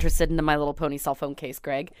have been interested in the My Little Pony cell phone case,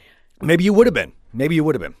 Greg. maybe you would have been.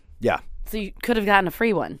 Yeah. So you could have gotten a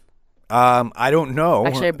free one. I don't know.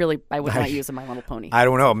 Actually, I would not use a My Little Pony. I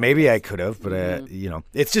don't know. Maybe I could have, but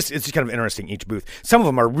it's just kind of interesting, each booth. Some of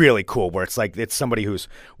them are really cool, where it's like it's somebody who's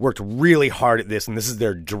worked really hard at this, and this is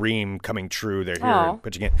their dream coming true. They're here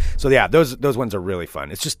pitching it. So yeah, those ones are really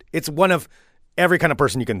fun. It's one of every kind of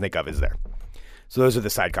person you can think of is there. So those are the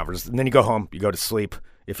side conferences. And then you go home, you go to sleep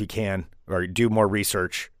if you can, or do more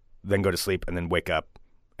research, then go to sleep, and then wake up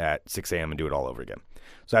at 6 a.m. and do it all over again.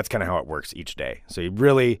 So that's kind of how it works each day. So you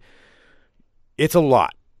really... It's a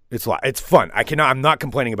lot. It's fun. I'm not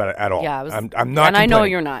complaining about it at all. Yeah, I'm not. And I know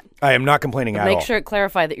you're not. I am not complaining at all. Make sure to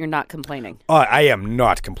clarify that you're not complaining. I am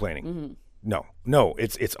not complaining. No.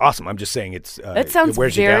 It's awesome. I'm just saying it sounds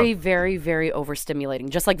wears you very, down. very, very overstimulating,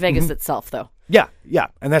 just like Vegas itself, though. Yeah,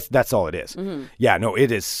 and that's all it is. Yeah, no,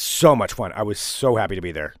 it is so much fun. I was so happy to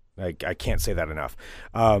be there. I can't say that enough,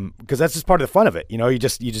 because that's just part of the fun of it. You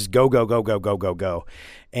just go,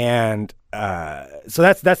 and so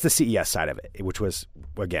that's the CES side of it, which was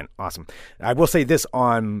again awesome. I will say this: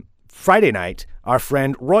 on Friday night, our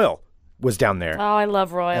friend Royal was down there. Oh, I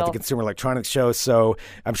love Royal. At the Consumer Electronics Show. So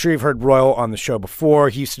I'm sure you've heard Royal on the show before.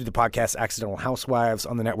 He used to do the podcast Accidental Housewives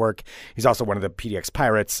on the network. He's also one of the PDX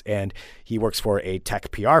Pirates, and he works for a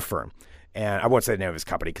tech PR firm. And I won't say the name of his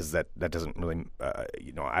company because that doesn't really,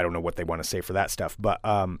 I don't know what they want to say for that stuff. But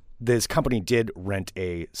this company did rent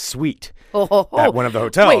a suite at one of the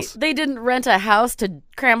hotels. Wait, they didn't rent a house to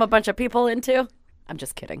cram a bunch of people into? I'm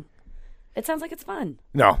just kidding. It sounds like it's fun.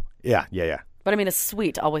 No. Yeah. But I mean, a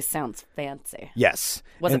suite always sounds fancy. Yes.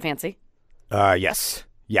 Was it fancy? Yes.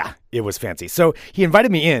 Yeah, it was fancy. So he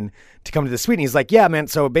invited me in to come to the suite, and he's like, yeah, man,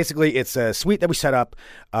 so basically it's a suite that we set up.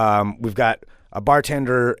 We've got a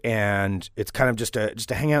bartender, and it's kind of just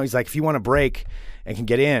a hangout. He's like, if you want a break and can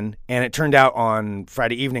get in. And it turned out on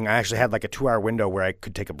Friday evening, I actually had like a 2-hour window where I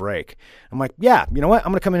could take a break. I'm like, yeah, you know what?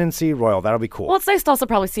 I'm going to come in and see Royal. That'll be cool. Well, it's nice to also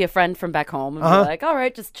probably see a friend from back home and be like, all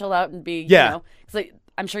right, just chill out and be, because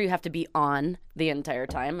I'm sure you have to be on the entire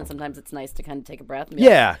time, and sometimes it's nice to kind of take a breath and be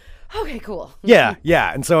like, okay, cool. Yeah.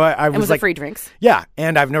 And so I was was like, it free drinks? Yeah,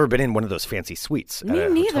 and I've never been in one of those fancy suites. Me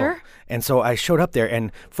neither. And so I showed up there,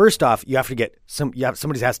 and first off, you have to get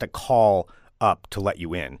somebody has to call up to let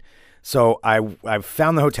you in. So I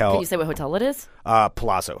found the hotel. Can you say what hotel it is?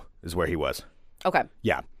 Palazzo is where he was. Okay.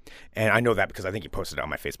 Yeah. And I know that because I think you posted it on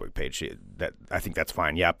my Facebook page. That I think that's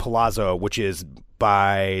fine. Yeah, Palazzo, which is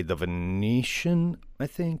by the Venetian, I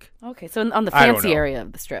think. Okay, so on the fancy area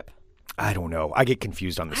of the Strip. I don't know. I get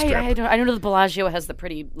confused on the Strip. I know the Bellagio has the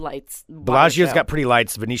pretty lights. Bellagio's got pretty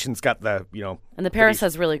lights. Venetian's got the, And the Paris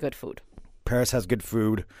has really good food. Paris has good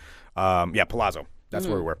food. Yeah, Palazzo. That's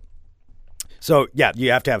where we were. So, yeah,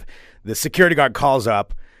 you have to have the security guard calls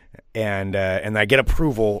up, and I get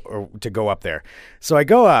approval to go up there. So I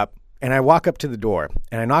go up, and I walk up to the door,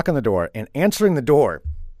 and I knock on the door, and answering the door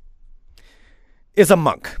is a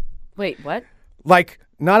monk. Wait, what? Like,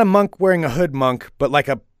 not a monk wearing a hood monk, but like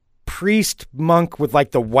a priest monk with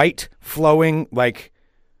like the white flowing, like,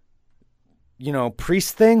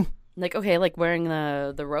 priest thing. Like, okay, like wearing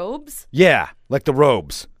the robes? Yeah, like the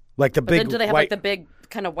robes. Like the big then do they have white... like the big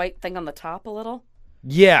kind of white thing on the top a little?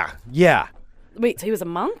 Yeah. Wait, so he was a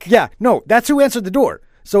monk? Yeah, no, that's who answered the door.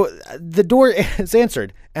 So the door is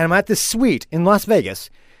answered, and I'm at this suite in Las Vegas,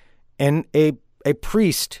 and a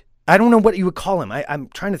priest, I don't know what you would call him. I'm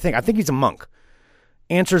trying to think. I think he's a monk.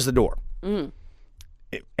 Answers the door.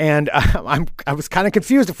 And I was kind of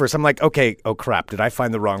confused at first. I'm like, okay, oh crap, did I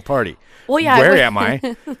find the wrong party? Well, yeah. Where am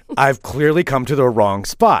I? I've clearly come to the wrong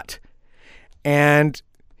spot. And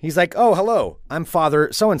he's like, oh, hello, I'm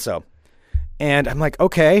Father so-and-so. And I'm like,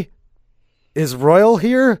 okay, is Royal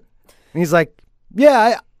here? And he's like,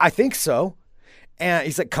 yeah, I think so. And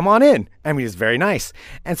he's like, come on in. I mean, he's very nice.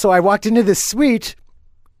 And so I walked into this suite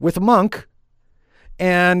with a monk,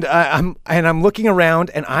 and I'm looking around,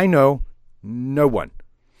 and I know no one.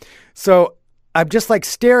 So I'm just like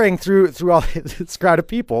staring through all this crowd of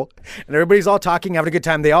people, and everybody's all talking, having a good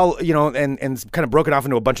time. They all, and kind of broken off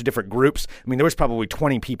into a bunch of different groups. I mean, there was probably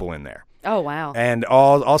 20 people in there. Oh, wow. And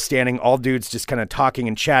all standing, all dudes just kind of talking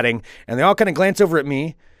and chatting, and they all kind of glance over at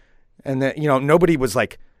me, and then, nobody was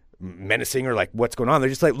like menacing or like, what's going on? They're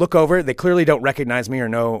just like, look over. They clearly don't recognize me or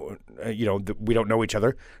know, we don't know each other.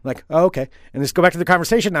 I'm like, oh, okay. And just go back to the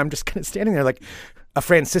conversation. I'm just kind of standing there like a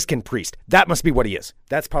Franciscan priest. That must be what he is.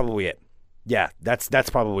 That's probably it. Yeah, that's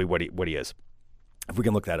probably what he is. If we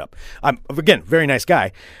can look that up. Again, very nice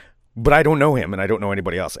guy, but I don't know him and I don't know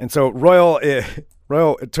anybody else. And so Royal,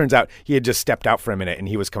 it turns out he had just stepped out for a minute and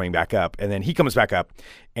he was coming back up, and then he comes back up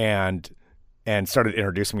and started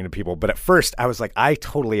introducing me to people. But at first I was like, I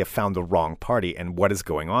totally have found the wrong party, and what is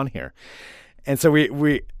going on here? And so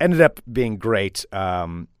we ended up being great.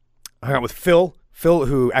 Hung out with Phil,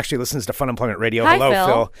 who actually listens to Fun Employment Radio. Hi, Hello,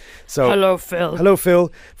 Phil. So, hello, Phil. Hello,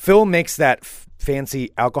 Phil. Phil makes that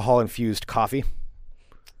fancy alcohol-infused coffee.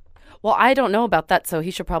 Well, I don't know about that, so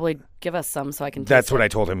he should probably give us some so I can taste That's it. what I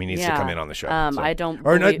told him. He needs to come in on the show. I don't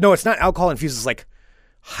Or believe- no, it's not alcohol-infused. It's like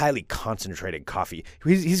highly concentrated coffee.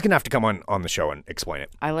 He's going to have to come on the show and explain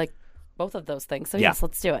it. I like both of those things, so Yeah. yes,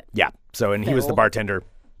 let's do it. Yeah. So, and he was the Phil. bartender.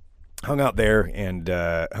 Hung out there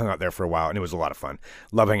for a while, and it was a lot of fun.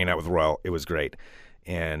 Love hanging out with Royal. It was great.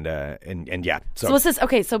 And yeah. So what's this?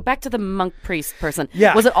 Okay, so back to the monk priest person.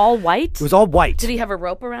 Yeah. Was it all white? It was all white. Did he have a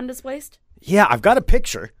rope around his waist? Yeah, I've got a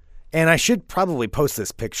picture, and I should probably post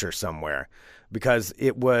this picture somewhere because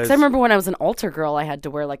it was. 'Cause I remember when I was an altar girl, I had to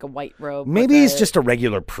wear like a white robe. Maybe with he's just a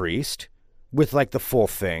regular priest with like the full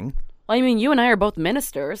thing. Well, I mean, you and I are both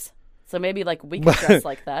ministers, so maybe like we could dress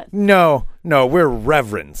like that. No, we're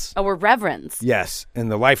reverends. Oh, we're reverends. Yes, in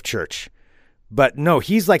the Life Church. But no,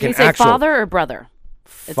 he's like Did an he say actual father or brother?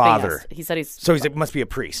 It's being father. asked. He said he's. So he must be a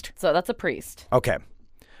priest. So that's a priest. Okay.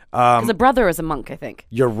 Because a brother is a monk, I think.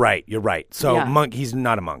 You're right. So Yeah. monk, he's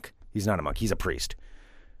not a monk. He's a priest.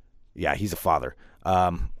 Yeah, he's a father.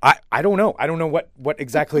 I don't know. I don't know what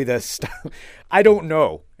exactly the stuff. I don't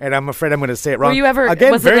know, and I'm afraid I'm going to say it wrong. Were you ever?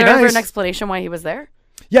 Again, was very there ever nice. an explanation why he was there?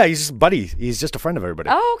 Yeah, he's just a buddy. He's just a friend of everybody.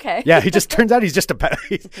 Oh, okay. Yeah, he just turns out he's just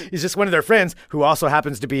he's just one of their friends who also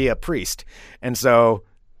happens to be a priest, and so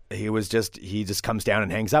he just comes down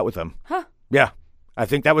and hangs out with them. Huh. Yeah. I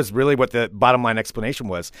think that was really what the bottom line explanation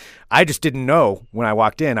was. I just didn't know when I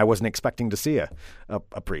walked in. I wasn't expecting to see a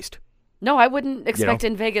priest. No, I wouldn't expect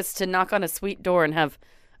in Vegas to knock on a sweet door and have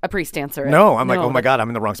a priest answer it. No, I'm like, oh my God, I'm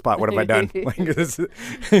in the wrong spot. What have I done? Is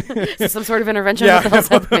this some sort of intervention? Yeah. What the hell's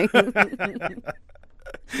happening?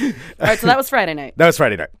 All right, so that was Friday night. That was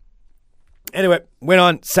Friday night. Anyway, went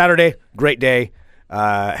on Saturday. Great day.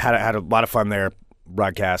 Had a lot of fun there.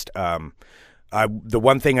 Broadcast. The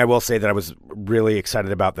one thing I will say that I was really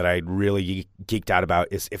excited about, that I really geeked out about,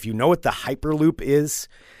 is if you know what the Hyperloop is,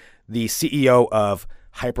 the CEO of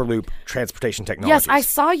Hyperloop Transportation Technologies.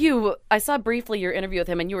 Yes, I saw briefly your interview with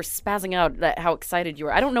him, and you were spazzing out how excited you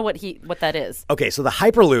were. I don't know what that is. Okay, so the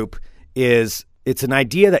Hyperloop it's an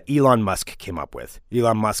idea that Elon Musk came up with.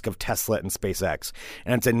 Elon Musk of Tesla and SpaceX.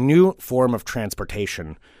 And it's a new form of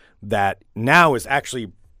transportation that now is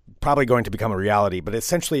actually probably going to become a reality. But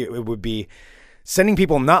essentially it would be sending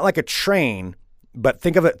people not like a train, but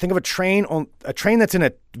think of a train that's in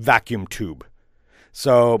a vacuum tube.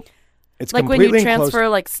 So it's like when completely you transfer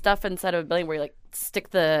enclosed, like stuff inside of a building where you like stick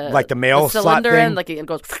the mail slot cylinder thing? in, like it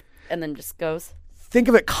goes and then just goes. Think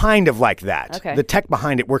of it kind of like that. Okay. The tech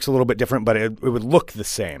behind it works a little bit different, but it would look the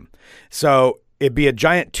same. So it'd be a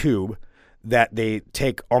giant tube that they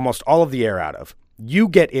take almost all of the air out of.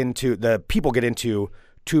 The people get into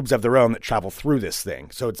tubes of their own that travel through this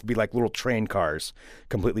thing. So it'd be like little train cars,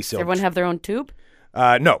 completely sealed. Does everyone have their own tube?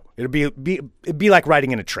 No, it'd be like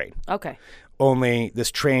riding in a train. Okay. Only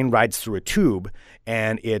this train rides through a tube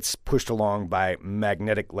and it's pushed along by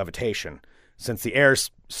magnetic levitation. Since the air's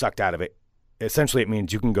sucked out of it, essentially it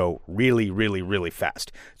means you can go really, really, really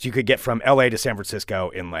fast. So you could get from LA to San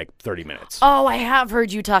Francisco in like 30 minutes. Oh, I have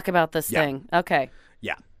heard you talk about this thing. Okay.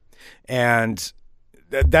 Yeah. And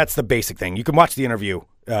that's the basic thing. You can watch the interview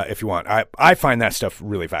if you want. I find that stuff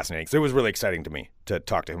really fascinating. So it was really exciting to me to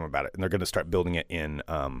talk to him about it. And they're going to start building it in,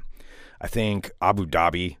 I think, Abu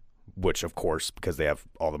Dhabi, which, of course, because they have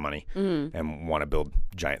all the money and want to build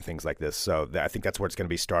giant things like this. So I think that's where it's going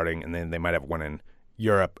to be starting. And then they might have one in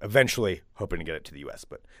Europe, eventually hoping to get it to the U.S.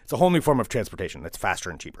 But it's a whole new form of transportation that's faster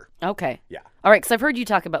and cheaper. Okay. Yeah. All right, because I've heard you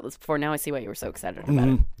talk about this before. Now I see why you were so excited about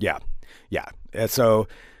it. Yeah. Yeah. And so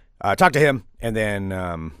talked to him, and then,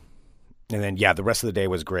 the rest of the day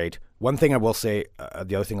was great. One thing I will say,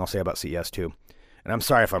 the other thing I'll say about CES too, and I'm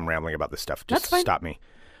sorry if I'm rambling about this stuff. Just That's fine. stop me.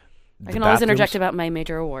 I can always interject about my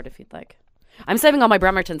major award if you'd like. I'm saving all my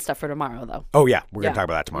Bremerton stuff for tomorrow, though. Oh, yeah. We're going to talk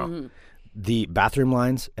about that tomorrow. The bathroom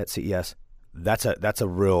lines at CES, that's a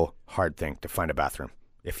real hard thing to find a bathroom.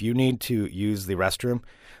 If you need to use the restroom...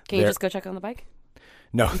 Can you just go check on the bike?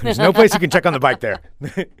 No, there's no place you can check on the bike there.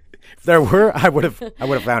 If there were, I would have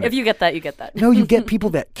found it. If you get that, you get that. No, you get people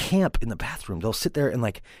that camp in the bathroom. They'll sit there and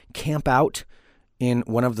like camp out in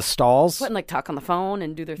one of the stalls. What, and like talk on the phone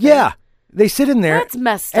and do their thing? Yeah. They sit in there. That's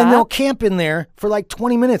messed and up. they'll camp in there for like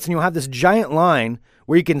 20 minutes, and you'll have this giant line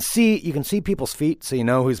where you can see people's feet, so you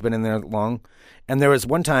know who's been in there long. And there was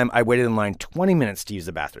one time I waited in line 20 minutes to use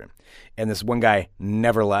the bathroom, and this one guy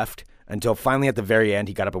never left until finally at the very end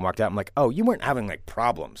he got up and walked out. I'm like, oh, you weren't having like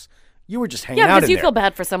problems. You were just hanging out in there. Yeah, because you feel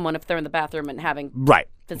bad for someone if they're in the bathroom and having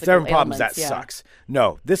If they're having problems, that sucks.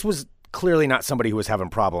 No, this was clearly not somebody who was having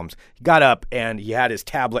problems. He got up and he had his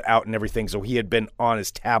tablet out and everything, so he had been on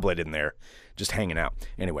his tablet in there just hanging out.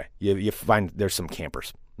 Anyway, you find there's some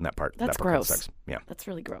campers in that part. That's that part gross. Sucks. Yeah. That's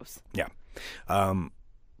really gross. Yeah.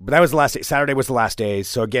 But that was the last day. Saturday was the last day.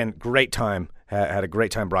 So again, great time. Had a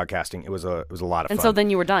great time broadcasting. It was a lot of fun. And so then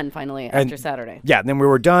you were done finally after Saturday. Yeah, then we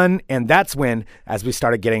were done, and that's when, as we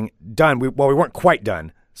started getting done, we weren't quite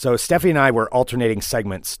done. So Steffi and I were alternating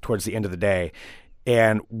segments towards the end of the day,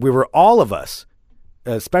 and we were all of us,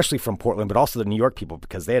 especially from Portland, but also the New York people,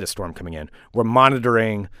 because they had a storm coming in, were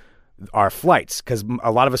monitoring our flights, because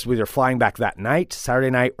a lot of us were either flying back that night, Saturday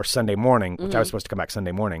night, or Sunday morning, which I was supposed to come back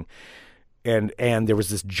Sunday morning. And there was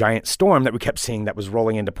this giant storm that we kept seeing that was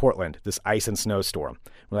rolling into Portland, this ice and snow storm.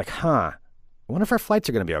 We're like, I wonder if our flights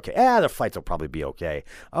are going to be okay. The flights will probably be okay.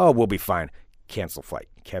 Oh, we'll be fine. Canceled flight.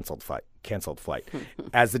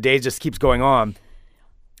 As the day just keeps going on,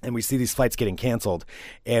 and we see these flights getting canceled.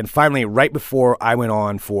 And finally, right before I went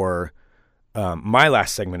on for my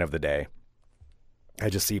last segment of the day, I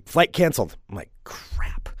just see flight canceled. I'm like,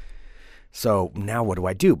 crap. So now what do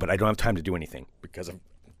I do? But I don't have time to do anything because I've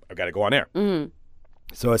got to go on air. Mm-hmm.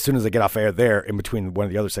 So as soon as I get off air there, in between one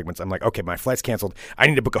of the other segments, I'm like, okay, my flight's canceled. I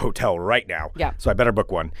need to book a hotel right now. Yeah. So I better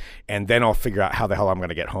book one, and then I'll figure out how the hell I'm going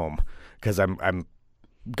to get home, because I'm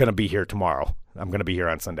going to be here tomorrow. I'm going to be here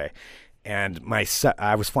on Sunday, and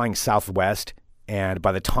I was flying Southwest, and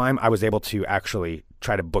by the time I was able to actually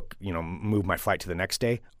try to book, move my flight to the next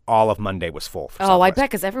day, all of Monday was full for Southwest. I bet,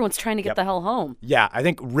 because everyone's trying to get the hell home. Yeah, I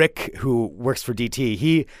think Rick, who works for DT,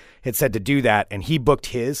 he had said to do that, and he booked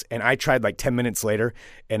his, and I tried like 10 minutes later,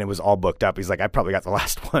 and it was all booked up. He's like, I probably got the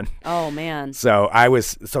last one. Oh, man. So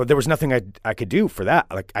there was nothing I could do for that.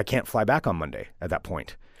 Like, I can't fly back on Monday at that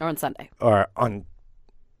point. Or on Sunday.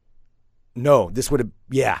 No, this would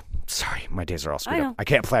have, sorry, my days are all screwed up. I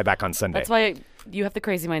can't fly back on Sunday. That's why you have the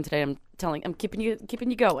crazy mind today. I'm keeping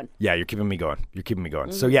you going. Yeah, you're keeping me going.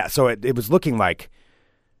 Mm-hmm. So it was looking like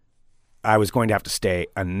I was going to have to stay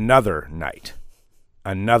another night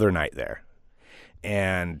there.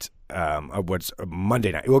 And what's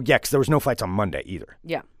Monday night? Well, yeah, because there was no flights on Monday either.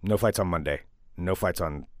 Yeah. No flights on Monday. No flights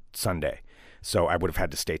on Sunday. So I would have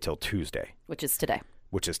had to stay till Tuesday. Which is today.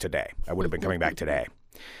 I would have been coming back today.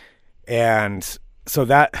 And so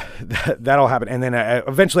that all happened. And then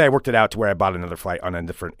eventually I worked it out to where I bought another flight on a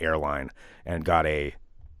different airline and got a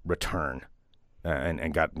return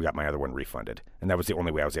and got my other one refunded. And that was the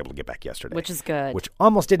only way I was able to get back yesterday. Which is good. Which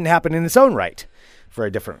almost didn't happen in its own right for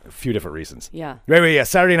a few different reasons. Yeah. Anyway, yeah,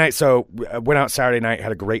 Saturday night. So I went out Saturday night,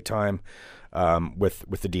 had a great time with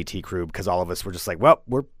the DT crew, because all of us were just like, well,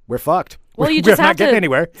 we're fucked. Well, you just we're have not getting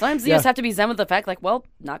anywhere. Sometimes you just have to be zen with the fact, like, well,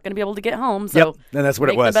 not going to be able to get home. So and that's what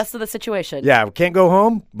make it was. The best of the situation. Yeah, we can't go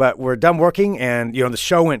home, but we're done working, and the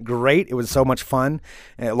show went great. It was so much fun,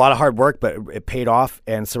 and a lot of hard work, but it paid off.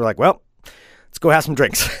 And so we're like, well, let's go have some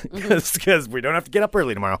drinks, because we don't have to get up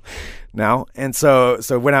early tomorrow now. And so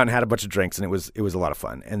went out and had a bunch of drinks, and it was a lot of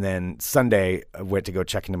fun. And then Sunday I went to go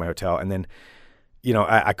check into my hotel, and then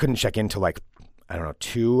I couldn't check in till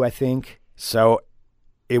 2, I think. So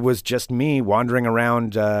it was just me wandering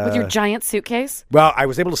around. With your giant suitcase? Well, I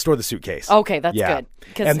was able to store the suitcase. Okay, that's good.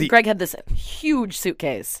 Because Greg had this huge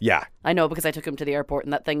suitcase. Yeah. I know, because I took him to the airport,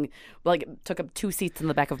 and that thing took up 2 seats in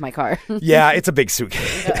the back of my car. Yeah, it's a big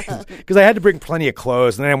suitcase. Because I had to bring plenty of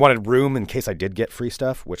clothes, and then I wanted room in case I did get free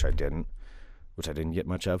stuff, which I didn't get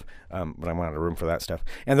much of. But I wanted a room for that stuff.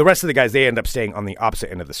 And the rest of the guys, they ended up staying on the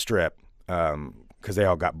opposite end of the strip. Because they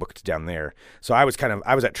all got booked down there. So I was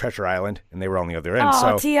at Treasure Island, and they were on the other end.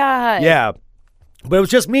 Oh, T.I. Yeah. But it was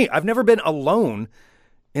just me. I've never been alone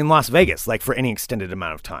in Las Vegas, for any extended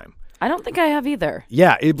amount of time. I don't think I have either.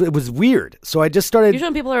 Yeah, it was weird. So I just started... Usually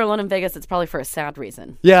when people are alone in Vegas, it's probably for a sad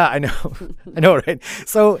reason. Yeah, I know. I know, right?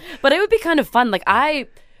 So... But it would be kind of fun.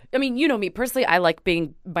 I mean, you know me personally, I like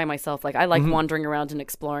being by myself. Like I like wandering around and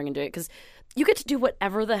exploring and doing it because you get to do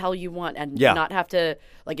whatever the hell you want and not have to,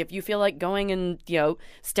 like, if you feel like going and,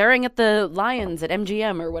 staring at the lions at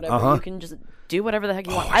MGM or whatever, you can just do whatever the heck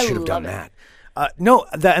you want. I should have done that.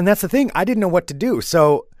 And that's the thing. I didn't know what to do.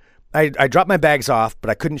 So I dropped my bags off, but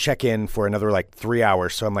I couldn't check in for another 3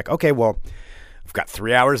 hours. So I'm like, okay, well, I've got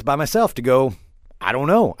 3 hours by myself to go. I don't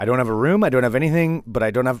know. I don't have a room. I don't have anything, but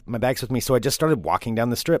I don't have my bags with me. So I just started walking down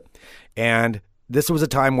the strip. And this was a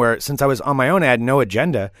time where, since I was on my own, I had no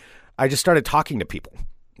agenda. I just started talking to people.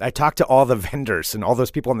 I talked to all the vendors and all those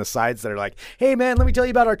people on the sides that are like, hey, man, let me tell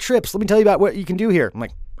you about our trips. Let me tell you about what you can do here. I'm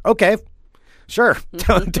like, okay, sure.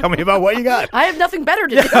 Tell me about what you got. I have nothing better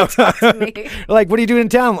to do. Talk to me. Like, what are you doing in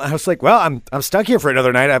town? I was like, well, I'm stuck here for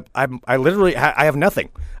another night. I literally I have nothing.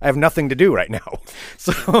 I have nothing to do right now.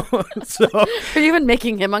 So are you even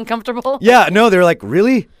making him uncomfortable? Yeah, no, they're like,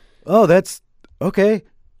 really? Oh, that's okay.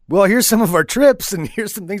 Well, here's some of our trips and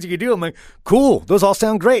here's some things you can do. I'm like, cool. Those all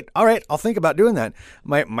sound great. All right, I'll think about doing that.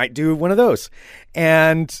 Might do one of those.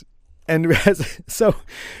 And so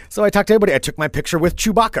I talked to everybody. I took my picture with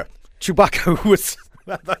Chewbacca. Chewbacca, who was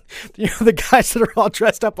the guys that are all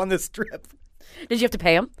dressed up on this strip. Did you have to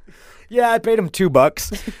pay him? Yeah, I paid him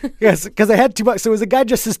 $2. Yes, because I had $2. So it was a guy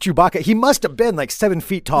dressed as Chewbacca. He must have been 7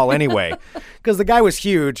 feet tall anyway, because the guy was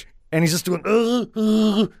huge, and he's just doing.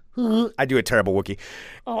 I do a terrible Wookiee.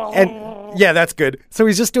 And yeah, that's good. So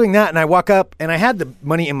he's just doing that, and I walk up, and I had the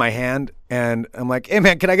money in my hand, and I'm like, hey,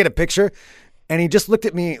 man, can I get a picture? And he just looked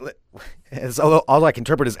at me, as all I can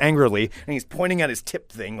interpret is angrily, and he's pointing at his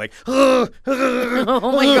tip thing, like, oh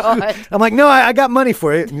my God. I'm like, no, I got money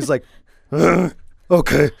for it. And he's like,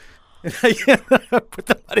 okay. And I put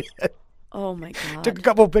the money in. Oh, my God. Took a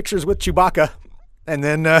couple of pictures with Chewbacca, and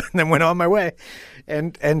then went on my way.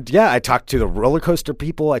 And yeah, I talked to the roller coaster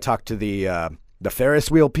people. I talked to the Ferris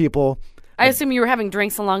wheel people. I assume you were having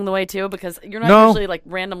drinks along the way, too, because you're not usually,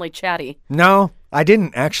 randomly chatty. No, I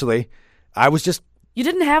didn't, actually. I was just... You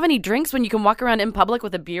didn't have any drinks when you can walk around in public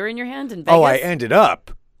with a beer in your hand in Vegas? Oh, I ended up,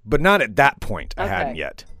 but not at that point. Okay. I hadn't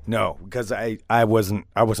yet. No, because I wasn't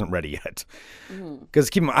ready yet. Because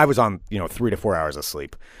I was on 3 to 4 hours of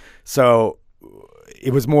sleep, so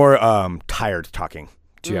it was more tired talking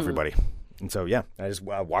to everybody. And so yeah, I just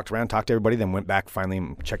walked around, talked to everybody, then went back finally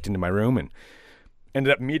and checked into my room and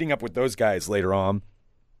ended up meeting up with those guys later on.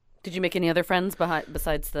 Did you make any other friends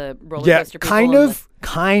besides the roller coaster people?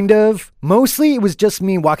 Kind of. Mostly it was just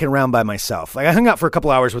me walking around by myself. I hung out for a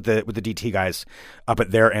couple hours with the DT guys up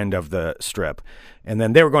at their end of the strip. And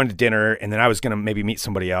then they were going to dinner, and then I was going to maybe meet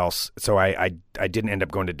somebody else. So I didn't end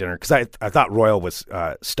up going to dinner because I thought Royal was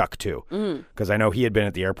stuck too. Because I know he had been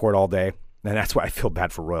at the airport all day. And that's why I feel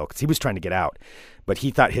bad for Royal, because he was trying to get out. But he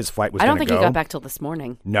thought his flight was going to go. I don't think he got back till this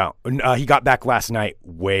morning. No. He got back last night,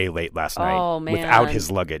 way late last night. Oh, man. Without his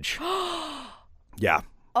luggage. Yeah.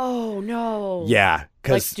 Oh, no. Yeah.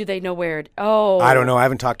 Do they know where? I don't know. I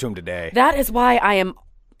haven't talked to him today. That is why I am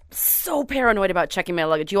so paranoid about checking my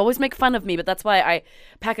luggage. You always make fun of me, but that's why I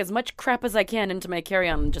pack as much crap as I can into my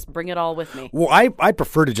carry-on and just bring it all with me. Well, I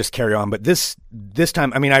prefer to just carry on, but this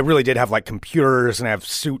time, I mean, I really did have computers and I have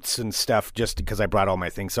suits and stuff just because I brought all my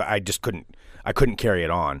things, so I just couldn't carry it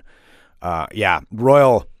on. Yeah,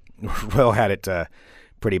 Royal had it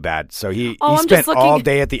pretty bad. So he spent all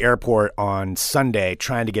day at the airport on Sunday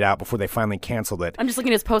trying to get out before they finally canceled it. I'm just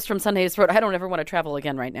looking at his post from Sunday. He wrote, I don't ever want to travel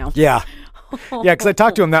again right now. Yeah. Yeah, because I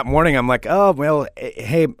talked to him that morning. I'm like, oh, well,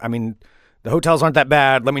 hey, I mean, the hotels aren't that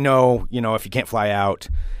bad. Let me know, if you can't fly out.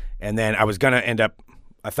 And then I was going to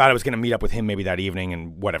I thought I was going to meet up with him maybe that evening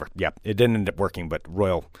and whatever. Yeah, it didn't end up working, but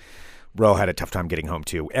Royal had a tough time getting home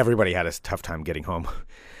too. Everybody had a tough time getting home.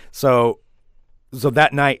 So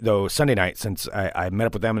that night, though, Sunday night, since I met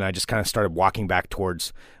up with them and I just kind of started walking back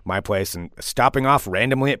towards my place and stopping off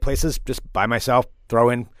randomly at places just by myself, throw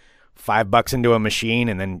in $5 into a machine,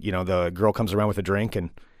 and then, the girl comes around with a drink and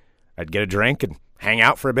I'd get a drink and hang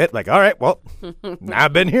out for a bit. Like, all right, well, now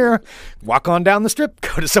I've been here. Walk on down the strip,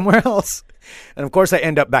 go to somewhere else. And, of course, I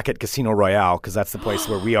end up back at Casino Royale because that's the place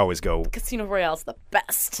where we always go. Casino Royale's the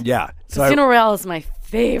best. Yeah. Casino Royale is my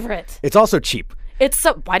favorite. It's also cheap.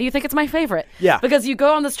 Why do you think it's my favorite? Yeah. Because you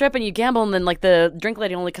go on the strip and you gamble, and then the drink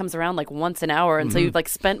lady only comes around once an hour, and so you've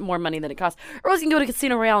spent more money than it costs. Or else you can go to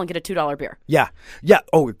Casino Royale and get a $2 beer. Yeah. Yeah.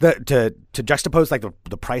 Oh, to juxtapose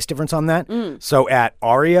the price difference on that. So at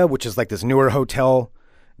Aria, which is this newer hotel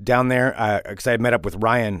down there, because I had met up with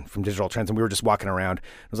Ryan from Digital Trends, and we were just walking around.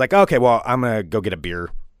 I was like, okay, well, I'm going to go get a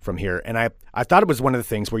beer from here. And I thought it was one of the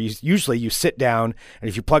things where you sit down, and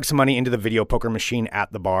if you plug some money into the video poker machine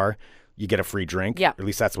at the bar, you get a free drink. Yeah. At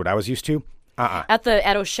least that's what I was used to.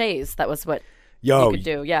 At O'Shea's, that was what. Yo, you could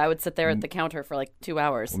do. Yeah, I would sit there at the counter for like 2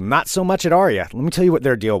 hours. not so much at Aria. Let me tell you what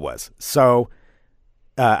their deal was. So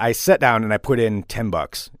I sat down and I put in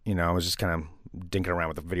 $10. You know, I was just kind of dinking around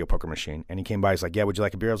with the video poker machine. And he came by. He's like, yeah, would you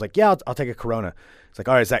like a beer? I was like, yeah, I'll take a Corona. He's like,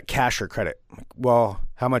 all right, is that cash or credit? I'm like, well,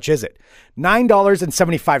 how much is it?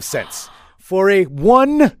 $9.75 for a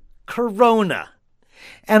 1 Corona.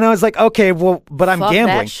 And I was like, okay, well, but I'm Fuck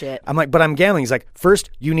gambling. that shit. I'm like, but I'm gambling. He's like, first,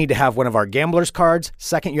 you need to have one of our gambler's cards.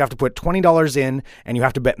 Second, you have to put $20 in, and you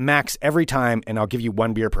have to bet max every time, and I'll give you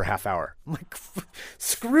 1 beer per half hour. I'm like,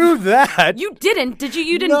 screw that. You didn't, did you?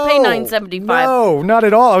 You didn't pay $9.75. No, not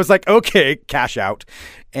at all. I was like, okay, cash out.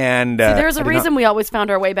 And See, there's a reason we always found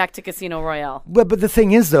our way back to Casino Royale. But the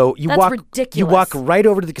thing is, though, you That's ridiculous. You walk right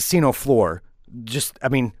over to the casino floor,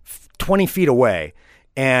 20 feet away.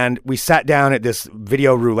 And we sat down at this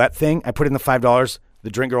video roulette thing. I put in the $5. The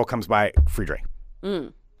drink girl comes by, free drink.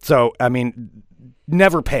 So, I mean,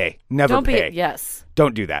 never pay. Never pay. Yes.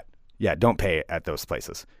 Don't do that. Yeah, don't pay at those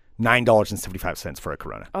places. $9.75 for a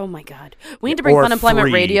Corona. Oh, my God. We need to bring Or Fun Employment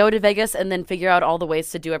free. Radio to Vegas and then figure out all the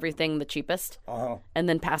ways to do everything the cheapest. And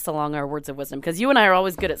then pass along our words of wisdom. Because you and I are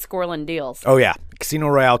always good at scoring deals. Oh, yeah. Casino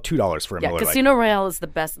Royale, $2 for a Miller Lite. Casino Royale is the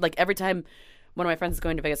best. Like, every time one of my friends is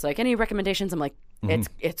going to Vegas, like, any recommendations? I'm like,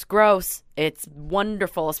 it's gross. It's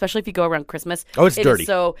wonderful, especially if you go around Christmas. Oh, it's dirty.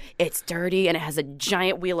 It's dirty, and it has a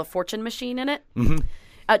giant Wheel of Fortune machine in it.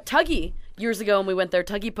 Tuggy, years ago when we went there,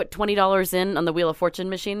 Tuggy put $20 in on the Wheel of Fortune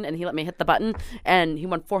machine, and he let me hit the button, and he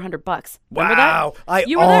won $400. Remember Wow. that?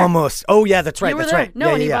 You were almost. Oh, yeah, that's right. You were That's there. right. No,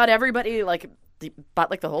 yeah, and he yeah, bought everybody, he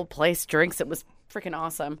bought the whole place drinks. It was freaking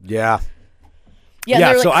awesome. Yeah. Yeah,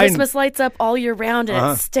 Yeah, they're so Christmas lights up all year round,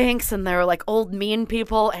 and it stinks, and they're like old mean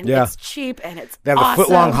people, and it's cheap, and it's They have awesome. the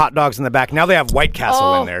foot-long hot dogs in the back. Now they have White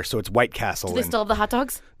Castle in there, so it's White Castle. Do they still have the hot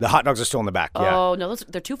dogs? The hot dogs are still in the back, yeah. Oh, no,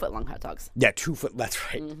 they're 2 foot long hot dogs. Yeah, 2 foot, that's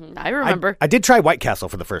right. I remember. I did try White Castle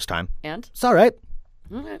for the first time. And? It's all right.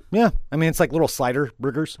 Okay. Yeah, I mean, it's like little slider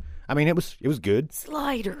burgers. I mean, it was good.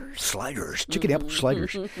 Sliders. Chicken apple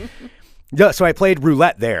sliders. Yeah, so I played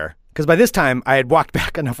roulette there. Because by this time, I had walked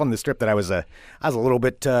back enough on the strip that I was a little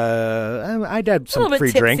bit, I'd had some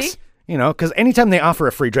free tipsy. drinks. You know, because anytime they offer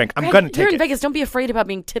a free drink, I'm going to take You're in it. Vegas. Don't be afraid about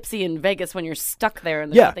being tipsy in Vegas when you're stuck there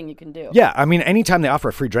and there's nothing you can do. Yeah, I mean, anytime they offer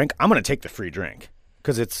a free drink, I'm going to take the free drink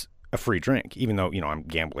because it's a free drink, even though, I'm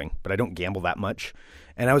gambling, but I don't gamble that much.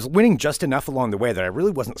 And I was winning just enough along the way that I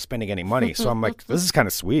really wasn't spending any money. So I'm like, this is kind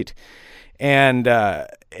of sweet. And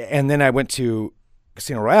then I went to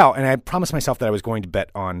Casino Royale, and I promised myself that I was going to bet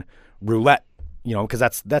on roulette, because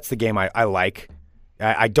that's the game I like.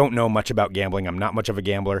 I don't know much about gambling. I'm not much of a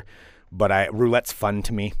gambler, but roulette's fun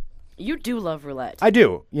to me. You do love roulette. I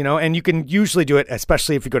do, and you can usually do it,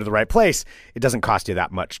 especially if you go to the right place. It doesn't cost you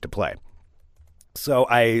that much to play. So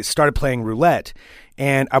I started playing roulette,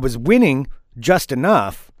 and I was winning just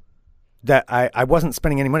enough that I wasn't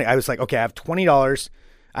spending any money. I was like, okay, I have $20.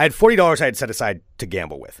 I had $40 I had set aside to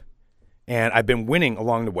gamble with. And I've been winning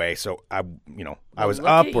along the way, so I was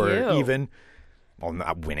up or even. Well,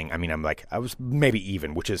 not winning. I mean, I was maybe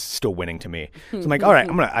even, which is still winning to me. So I'm like, all right,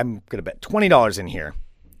 I'm gonna bet $20 in here,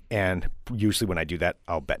 and usually when I do that,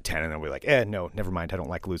 I'll bet 10, and then we're like, no, never mind, I don't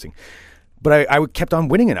like losing. But I kept on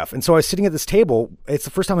winning enough, and so I was sitting at this table. It's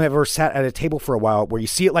the first time I've ever sat at a table for a while where you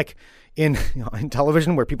see it like in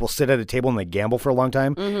television where people sit at a table and they gamble for a long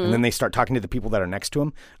time, and then they start talking to the people that are next to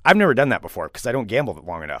them. I've never done that before because I don't gamble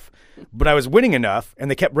long enough. But I was winning enough,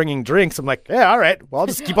 and they kept bringing drinks. I'm like, yeah, all right, well, I'll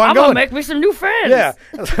just keep on I'm going. gonna make me some new friends. Yeah.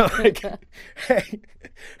 So like,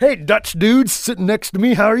 hey, Dutch dudes sitting next to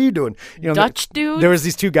me, how are you doing? Dutch dudes? There was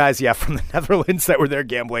these two guys, from the Netherlands that were there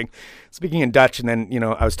gambling, speaking in Dutch, and then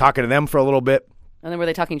I was talking to them for a little bit. And then were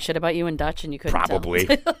they talking shit about you in Dutch and you couldn't tell?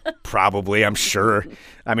 Probably, I'm sure.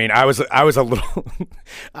 I mean, I was a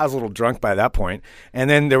little drunk by that point. And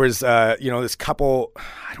then there was this couple,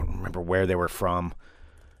 I don't remember where they were from.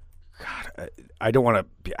 God, I don't want to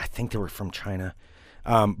be, I think they were from China.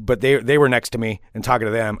 But they were next to me and talking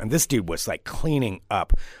to them, and this dude was like cleaning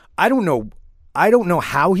up. I don't know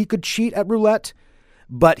how he could cheat at roulette.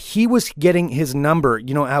 But he was getting his number.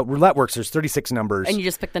 You know how roulette works. There's 36 numbers. And you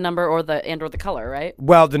just pick the number or the color, right?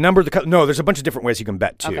 Well, the number, no, there's a bunch of different ways you can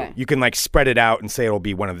bet too. Okay. You can like spread it out and say it'll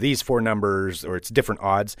be one of these 4 numbers, or it's different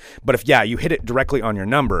odds. But if you hit it directly on your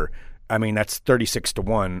number, I mean that's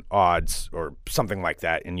 36-1 odds or something like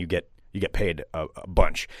that, and you get paid a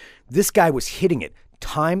bunch. This guy was hitting it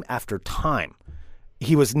time after time.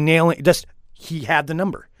 He was nailing. He had the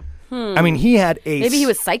number. I mean, he had maybe he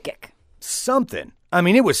was psychic. Something. I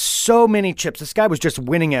mean, it was so many chips. This guy was just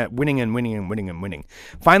winning.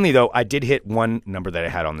 Finally, though, I did hit one number that I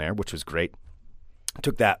had on there, which was great.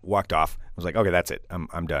 Took that, walked off. I was like, okay, that's it.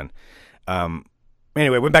 I'm done.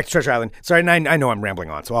 Anyway, went back to Treasure Island. Sorry, and I know I'm rambling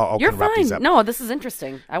on, so I'll You're kind of wrap these fine. up. No, this is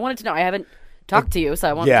interesting. I wanted to know. I haven't talked to you, so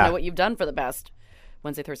I want to know what you've done for the past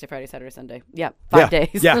Wednesday, Thursday, Friday, Saturday, Sunday. Yeah, 5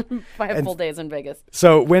 days. Yeah. 5 full days in Vegas.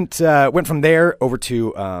 So went from there over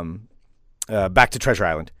to back to Treasure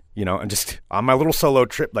Island. And just on my little solo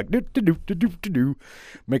trip, like do.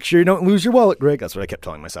 Make sure you don't lose your wallet, Greg. That's what I kept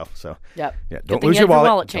telling myself. So yep. Yeah, don't lose your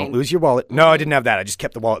wallet. Don't lose your wallet. No, I didn't have that. I just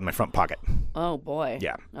kept the wallet in my front pocket. Oh boy.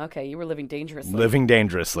 Yeah. Okay, you were living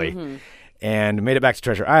dangerously. And made it back to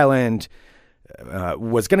Treasure Island.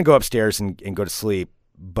 Was going to go upstairs and go to sleep,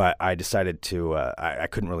 but I decided to. I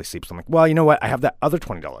couldn't really sleep, so I'm like, well, you know what? I have that other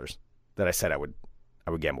 $20 that I said I would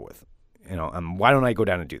gamble with. Why don't I go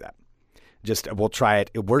down and do that? We'll try it.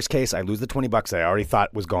 Worst case, I lose the $20 that I already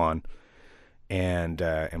thought was gone, and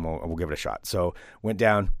we'll give it a shot. So went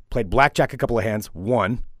down, played blackjack a couple of hands,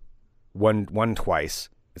 won twice.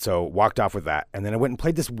 So walked off with that, and then I went and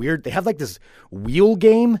played this weird. They have like this wheel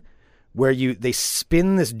game where they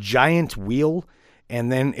spin this giant wheel,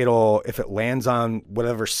 and then if it lands on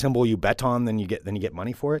whatever symbol you bet on, then you get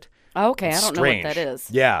money for it. Okay, It's I don't strange. know what that is.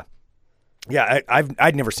 Yeah. Yeah,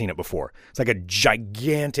 I'd never seen it before. It's like a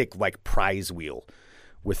gigantic like prize wheel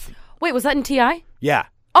with. Wait, was that in TI? Yeah.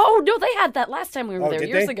 Oh no, they had that last time we were there did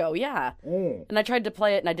years they? ago. Yeah. And I tried to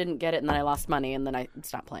play it and I didn't get it, and then I lost money, and then I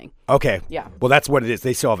stopped playing. Okay. Yeah. Well, that's what it is.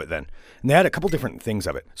 They still have it then, and they had a couple different things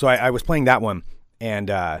of it. So I was playing that one and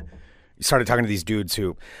started talking to these dudes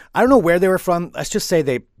who I don't know where they were from. Let's just say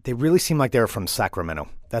they really seemed like they were from Sacramento.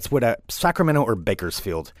 That's what Sacramento or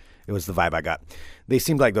Bakersfield. It was the vibe I got. They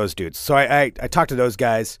seemed like those dudes. So I talked to those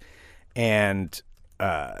guys, and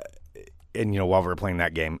while we were playing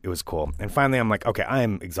that game, it was cool. And finally, I'm like, okay, I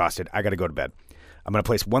am exhausted. I got to go to bed. I'm going to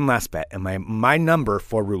place one last bet, and my number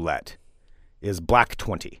for roulette is black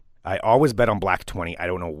 20. I always bet on black 20. I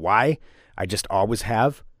don't know why. I just always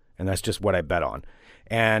have, and that's just what I bet on.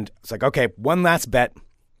 And it's like, okay, one last bet.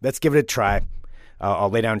 Let's give it a try.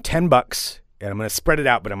 I'll lay down $10. And I'm going to spread it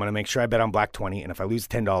out, but I'm going to make sure I bet on black 20. And if I lose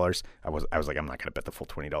 $10, I was like, I'm not going to bet the full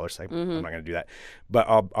 $20. I'm not going to do that. But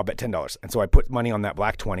I'll bet $10. And so I put money on that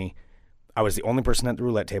black 20. I was the only person at the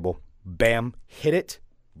roulette table. Bam, hit it.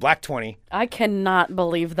 Black 20. I cannot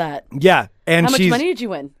believe that. Yeah. And how much money did you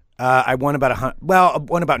win? I won about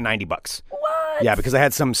 $90. What? Yeah, because I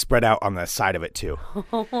had some spread out on the side of it too.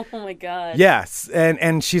 Oh my God. Yes.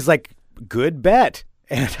 And she's like, good bet.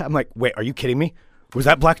 And I'm like, wait, are you kidding me? Was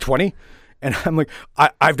that black 20? And I'm like,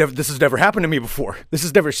 this has never happened to me before.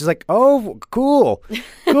 She's like, oh, cool.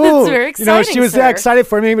 That's very exciting, she was sir. excited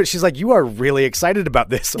for me, but she's like, you are really excited about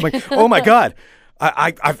this. I'm like, oh my God,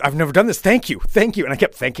 I've never done this. Thank you. And I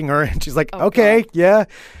kept thanking her, and she's like, okay, God. Yeah.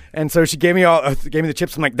 And so she gave me the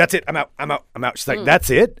chips. I'm like, that's it. I'm out. She's like, that's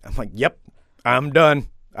it. I'm like, yep, I'm done.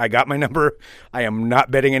 I got my number. I am not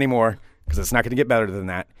betting anymore because it's not going to get better than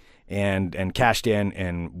that. And cashed in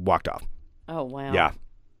and walked off. Oh wow. Yeah.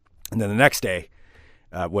 And then the next day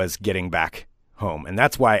was getting back home, and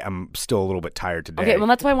that's why I'm still a little bit tired today. Okay, well,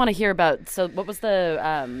 that's why I want to hear about. So, what was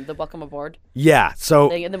the welcome aboard? Yeah. So.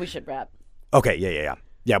 Thing, and then we should wrap. Okay. Yeah.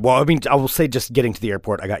 Yeah. Well, I mean, I will say, just getting to the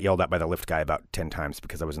airport, I got yelled at by the Lyft guy about 10 times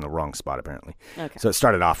because I was in the wrong spot apparently. Okay. So it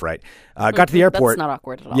started off right. Got to the airport. That's not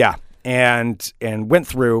awkward at all. Yeah, and went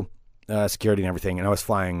through security and everything, and I was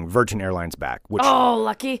flying Virgin Airlines back. Which,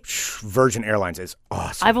 lucky. Virgin Airlines is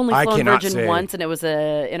awesome. I've only flown Virgin once, and it was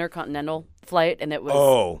a intercontinental flight, and it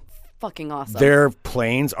was fucking awesome. Their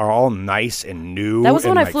planes are all nice and new. That was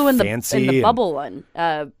when I like flew in fancy the bubble one,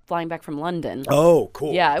 flying back from London. Oh,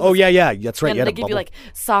 cool. Yeah. Yeah. That's right. And they give you like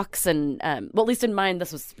socks and well, at least in mine,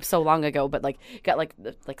 this was so long ago, but like got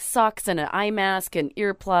like socks and an eye mask and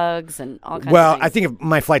earplugs and all kinds of things. Well, I think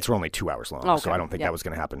my flights were only 2 hours long, so I don't think that was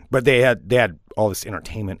going to happen. But they had all this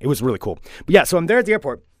entertainment. It was really cool. But yeah, so I'm there at the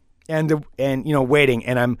airport and waiting,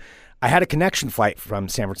 and I had a connection flight from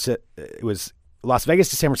San Francisco. It was Las Vegas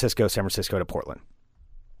to San Francisco to Portland.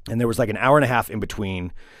 And there was like an hour and a half in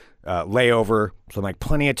between layover. So I'm like,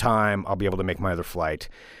 plenty of time. I'll be able to make my other flight.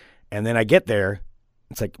 And then I get there.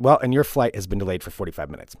 It's like, well, and your flight has been delayed for 45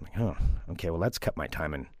 minutes. I'm like, oh, okay, well, let's cut my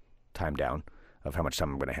time down of how much time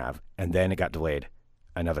I'm going to have. And then it got delayed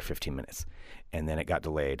another 15 minutes. And then it got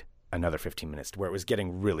delayed another 15 minutes to where it was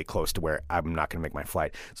getting really close to where I'm not going to make my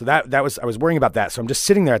flight. So that was, I was worrying about that. So I'm just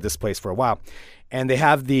sitting there at this place for a while, and they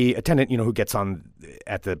have the attendant, who gets on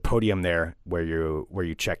at the podium there where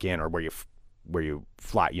you check in or where you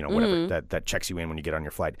fly, whatever that checks you in when you get on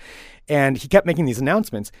your flight. And he kept making these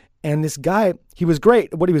announcements, and this guy, he was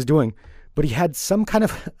great at what he was doing, but he had some kind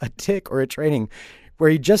of a tick or a training where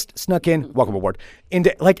he just snuck in, welcome aboard,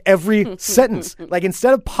 into like every sentence. Like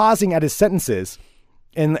instead of pausing at his sentences,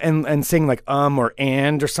 and saying like or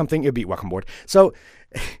and or something, it'd be welcome aboard. So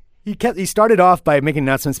he started off by making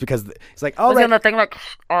announcements because he's like, all right. the thing like,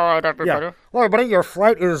 all right, everybody. Yeah. Well, everybody, your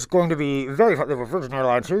flight is going to be very full. Virgin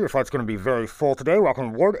Airlines here. Your flight's going to be very full today.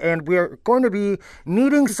 Welcome aboard. And we're going to be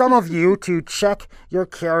needing some of you to check your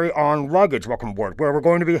carry-on luggage. Welcome aboard. Where we're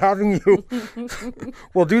going to be having you.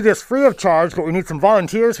 We'll do this free of charge, but we need some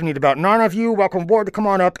volunteers. We need about 9 of you. Welcome aboard to come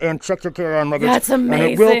on up and check your carry-on luggage. That's amazing.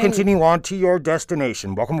 And it will continue on to your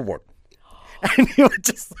destination. Welcome aboard. And he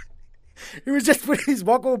was just putting these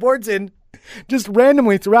welcome aboards in just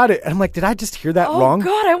randomly throughout it. And I'm like, did I just hear that wrong? Oh,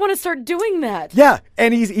 God, I want to start doing that. Yeah.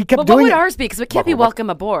 And he kept but doing it. What would ours be? Because it can't be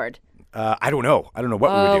welcome aboard. I don't know. I don't know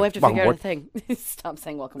what we would do. We have to figure out a thing. Stop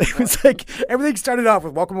saying welcome aboard. It was like everything started off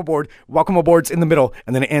with welcome aboard, welcome aboard's in the middle,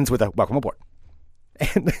 and then it ends with a welcome aboard.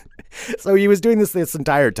 And so he was doing this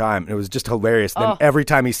entire time. And it was just hilarious. And then every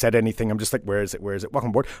time he said anything, I'm just like, where is it? Where is it?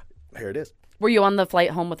 Welcome aboard. Here it is. Were you on the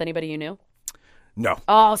flight home with anybody you knew? No.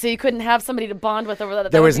 Oh, so you couldn't have somebody to bond with over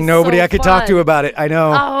that? There was nobody I could talk to about it. I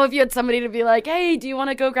know. Oh, if you had somebody to be like, hey, do you want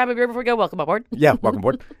to go grab a beer before we go? Welcome aboard. Yeah, welcome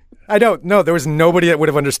aboard. I don't know. There was nobody that would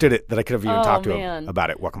have understood it that I could have even talked to him about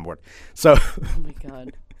it. Welcome aboard. So. Oh my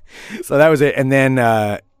God. So that was it, and then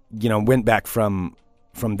went back from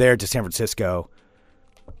there to San Francisco,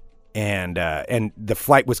 and the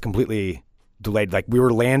flight was completely delayed. Like we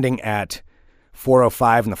were landing at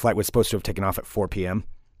 4:05, and the flight was supposed to have taken off at 4 p.m.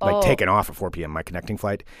 Taken off at 4 p.m., my connecting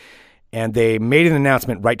flight. And they made an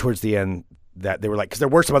announcement right towards the end that they were like, because there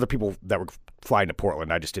were some other people that were flying to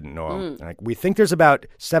Portland. I just didn't know them. Like, we think there's about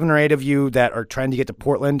 7 or 8 of you that are trying to get to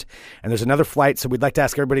Portland, and there's another flight, so we'd like to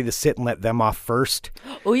ask everybody to sit and let them off first.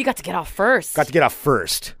 Oh, you got to get off first. Got to get off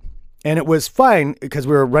first. And it was fine because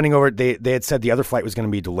we were running over. They had said the other flight was going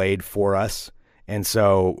to be delayed for us. And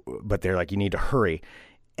so, but they're like, you need to hurry.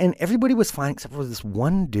 And everybody was fine except for this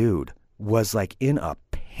one dude was like in a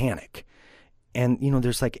panic. And,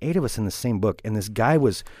 there's like 8 of us in the same book. And this guy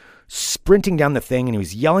was sprinting down the thing and he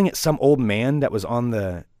was yelling at some old man that was on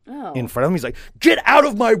the in front of him. He's like, get out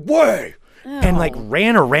of my way. And like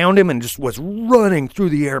ran around him and just was running through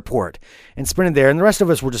the airport and sprinted there. And the rest of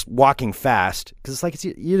us were just walking fast because it's like,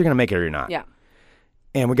 you're either going to make it or you're not. Yeah.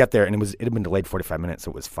 And we got there and it had been delayed 45 minutes.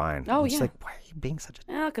 So it was fine. Oh, yeah. Like, why are you being such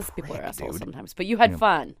a because people are assholes sometimes. But you had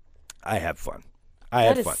fun. I had fun.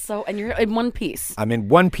 That is so, and you're in one piece. I'm in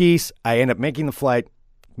one piece. I end up making the flight,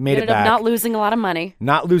 made it back. Ended up not losing a lot of money.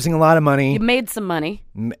 Not losing a lot of money. You made some money.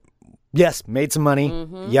 Yes, made some money.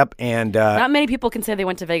 Mm-hmm. Yep, and not many people can say they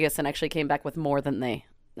went to Vegas and actually came back with more than they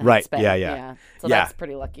right. spent. Yeah. So that's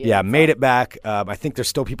pretty lucky. Yeah, made it back. I think there's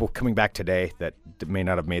still people coming back today that may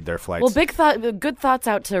not have made their flights. Well, good thoughts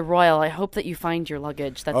out to Royal. I hope that you find your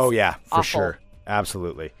luggage. That's for awful. Sure,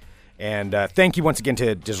 absolutely. And thank you once again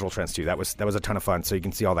to Digital Trends too. That was a ton of fun. So you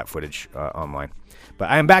can see all that footage online. But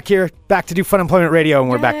I am back here, back to do Fun Employment Radio, and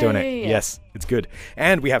we're back doing it. Yes, it's good.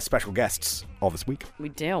 And we have special guests all this week. We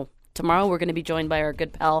do. Tomorrow we're going to be joined by our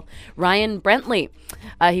good pal Ryan Brentley.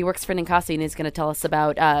 He works for Ninkasi, and he's going to tell us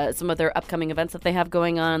about some of their upcoming events that they have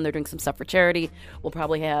going on. They're doing some stuff for charity. We'll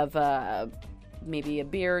probably have maybe a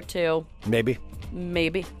beer or two. Maybe.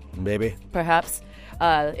 Perhaps.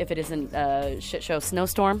 If it isn't a shit show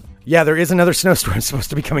snowstorm. Yeah, there is another snowstorm supposed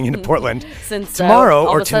to be coming into Portland. Since tomorrow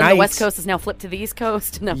or tonight. The West Coast is now flipped to the East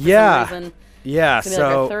Coast. For some reason. Yeah, it's gonna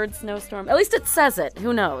be like a third snowstorm. At least it says it.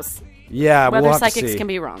 Who knows? Yeah, weather psychics can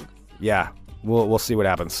be wrong. Yeah, we'll see what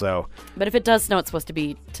happens. So, but if it does snow, it's supposed to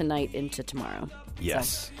be tonight into tomorrow.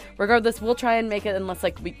 Yes. So, regardless, we'll try and make it unless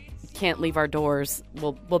we can't leave our doors.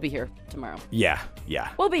 We'll be here tomorrow. Yeah.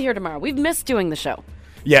 We'll be here tomorrow. We've missed doing the show.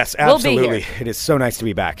 Yes, absolutely. It is so nice to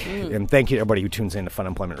be back. And thank you to everybody who tunes in to Fun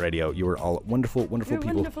Employment Radio. You are all wonderful, wonderful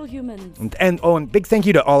people. Wonderful humans. And big thank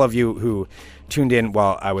you to all of you who tuned in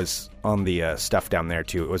while I was on the stuff down there,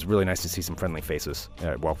 too. It was really nice to see some friendly faces,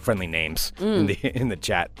 friendly names in the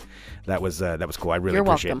chat. That was cool. I really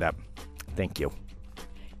appreciate that. Thank you.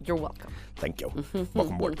 You're welcome. Thank you.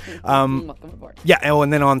 Welcome aboard. Welcome aboard. Yeah,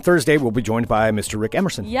 and then on Thursday, we'll be joined by Mr. Rick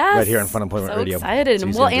Emerson. Yes. Right here on Fun Employment Radio. So excited.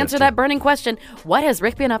 And we'll answer that burning question. What has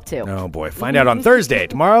Rick been up to? Oh, boy. Find out on Thursday.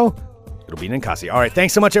 Tomorrow, it'll be Ninkasi. All right.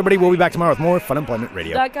 Thanks so much, everybody. We'll be back tomorrow with more Fun Employment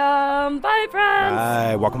Radio. Bye, friends.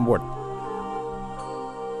 Bye. Welcome aboard.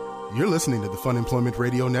 You're listening to the Fun Employment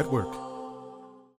Radio Network.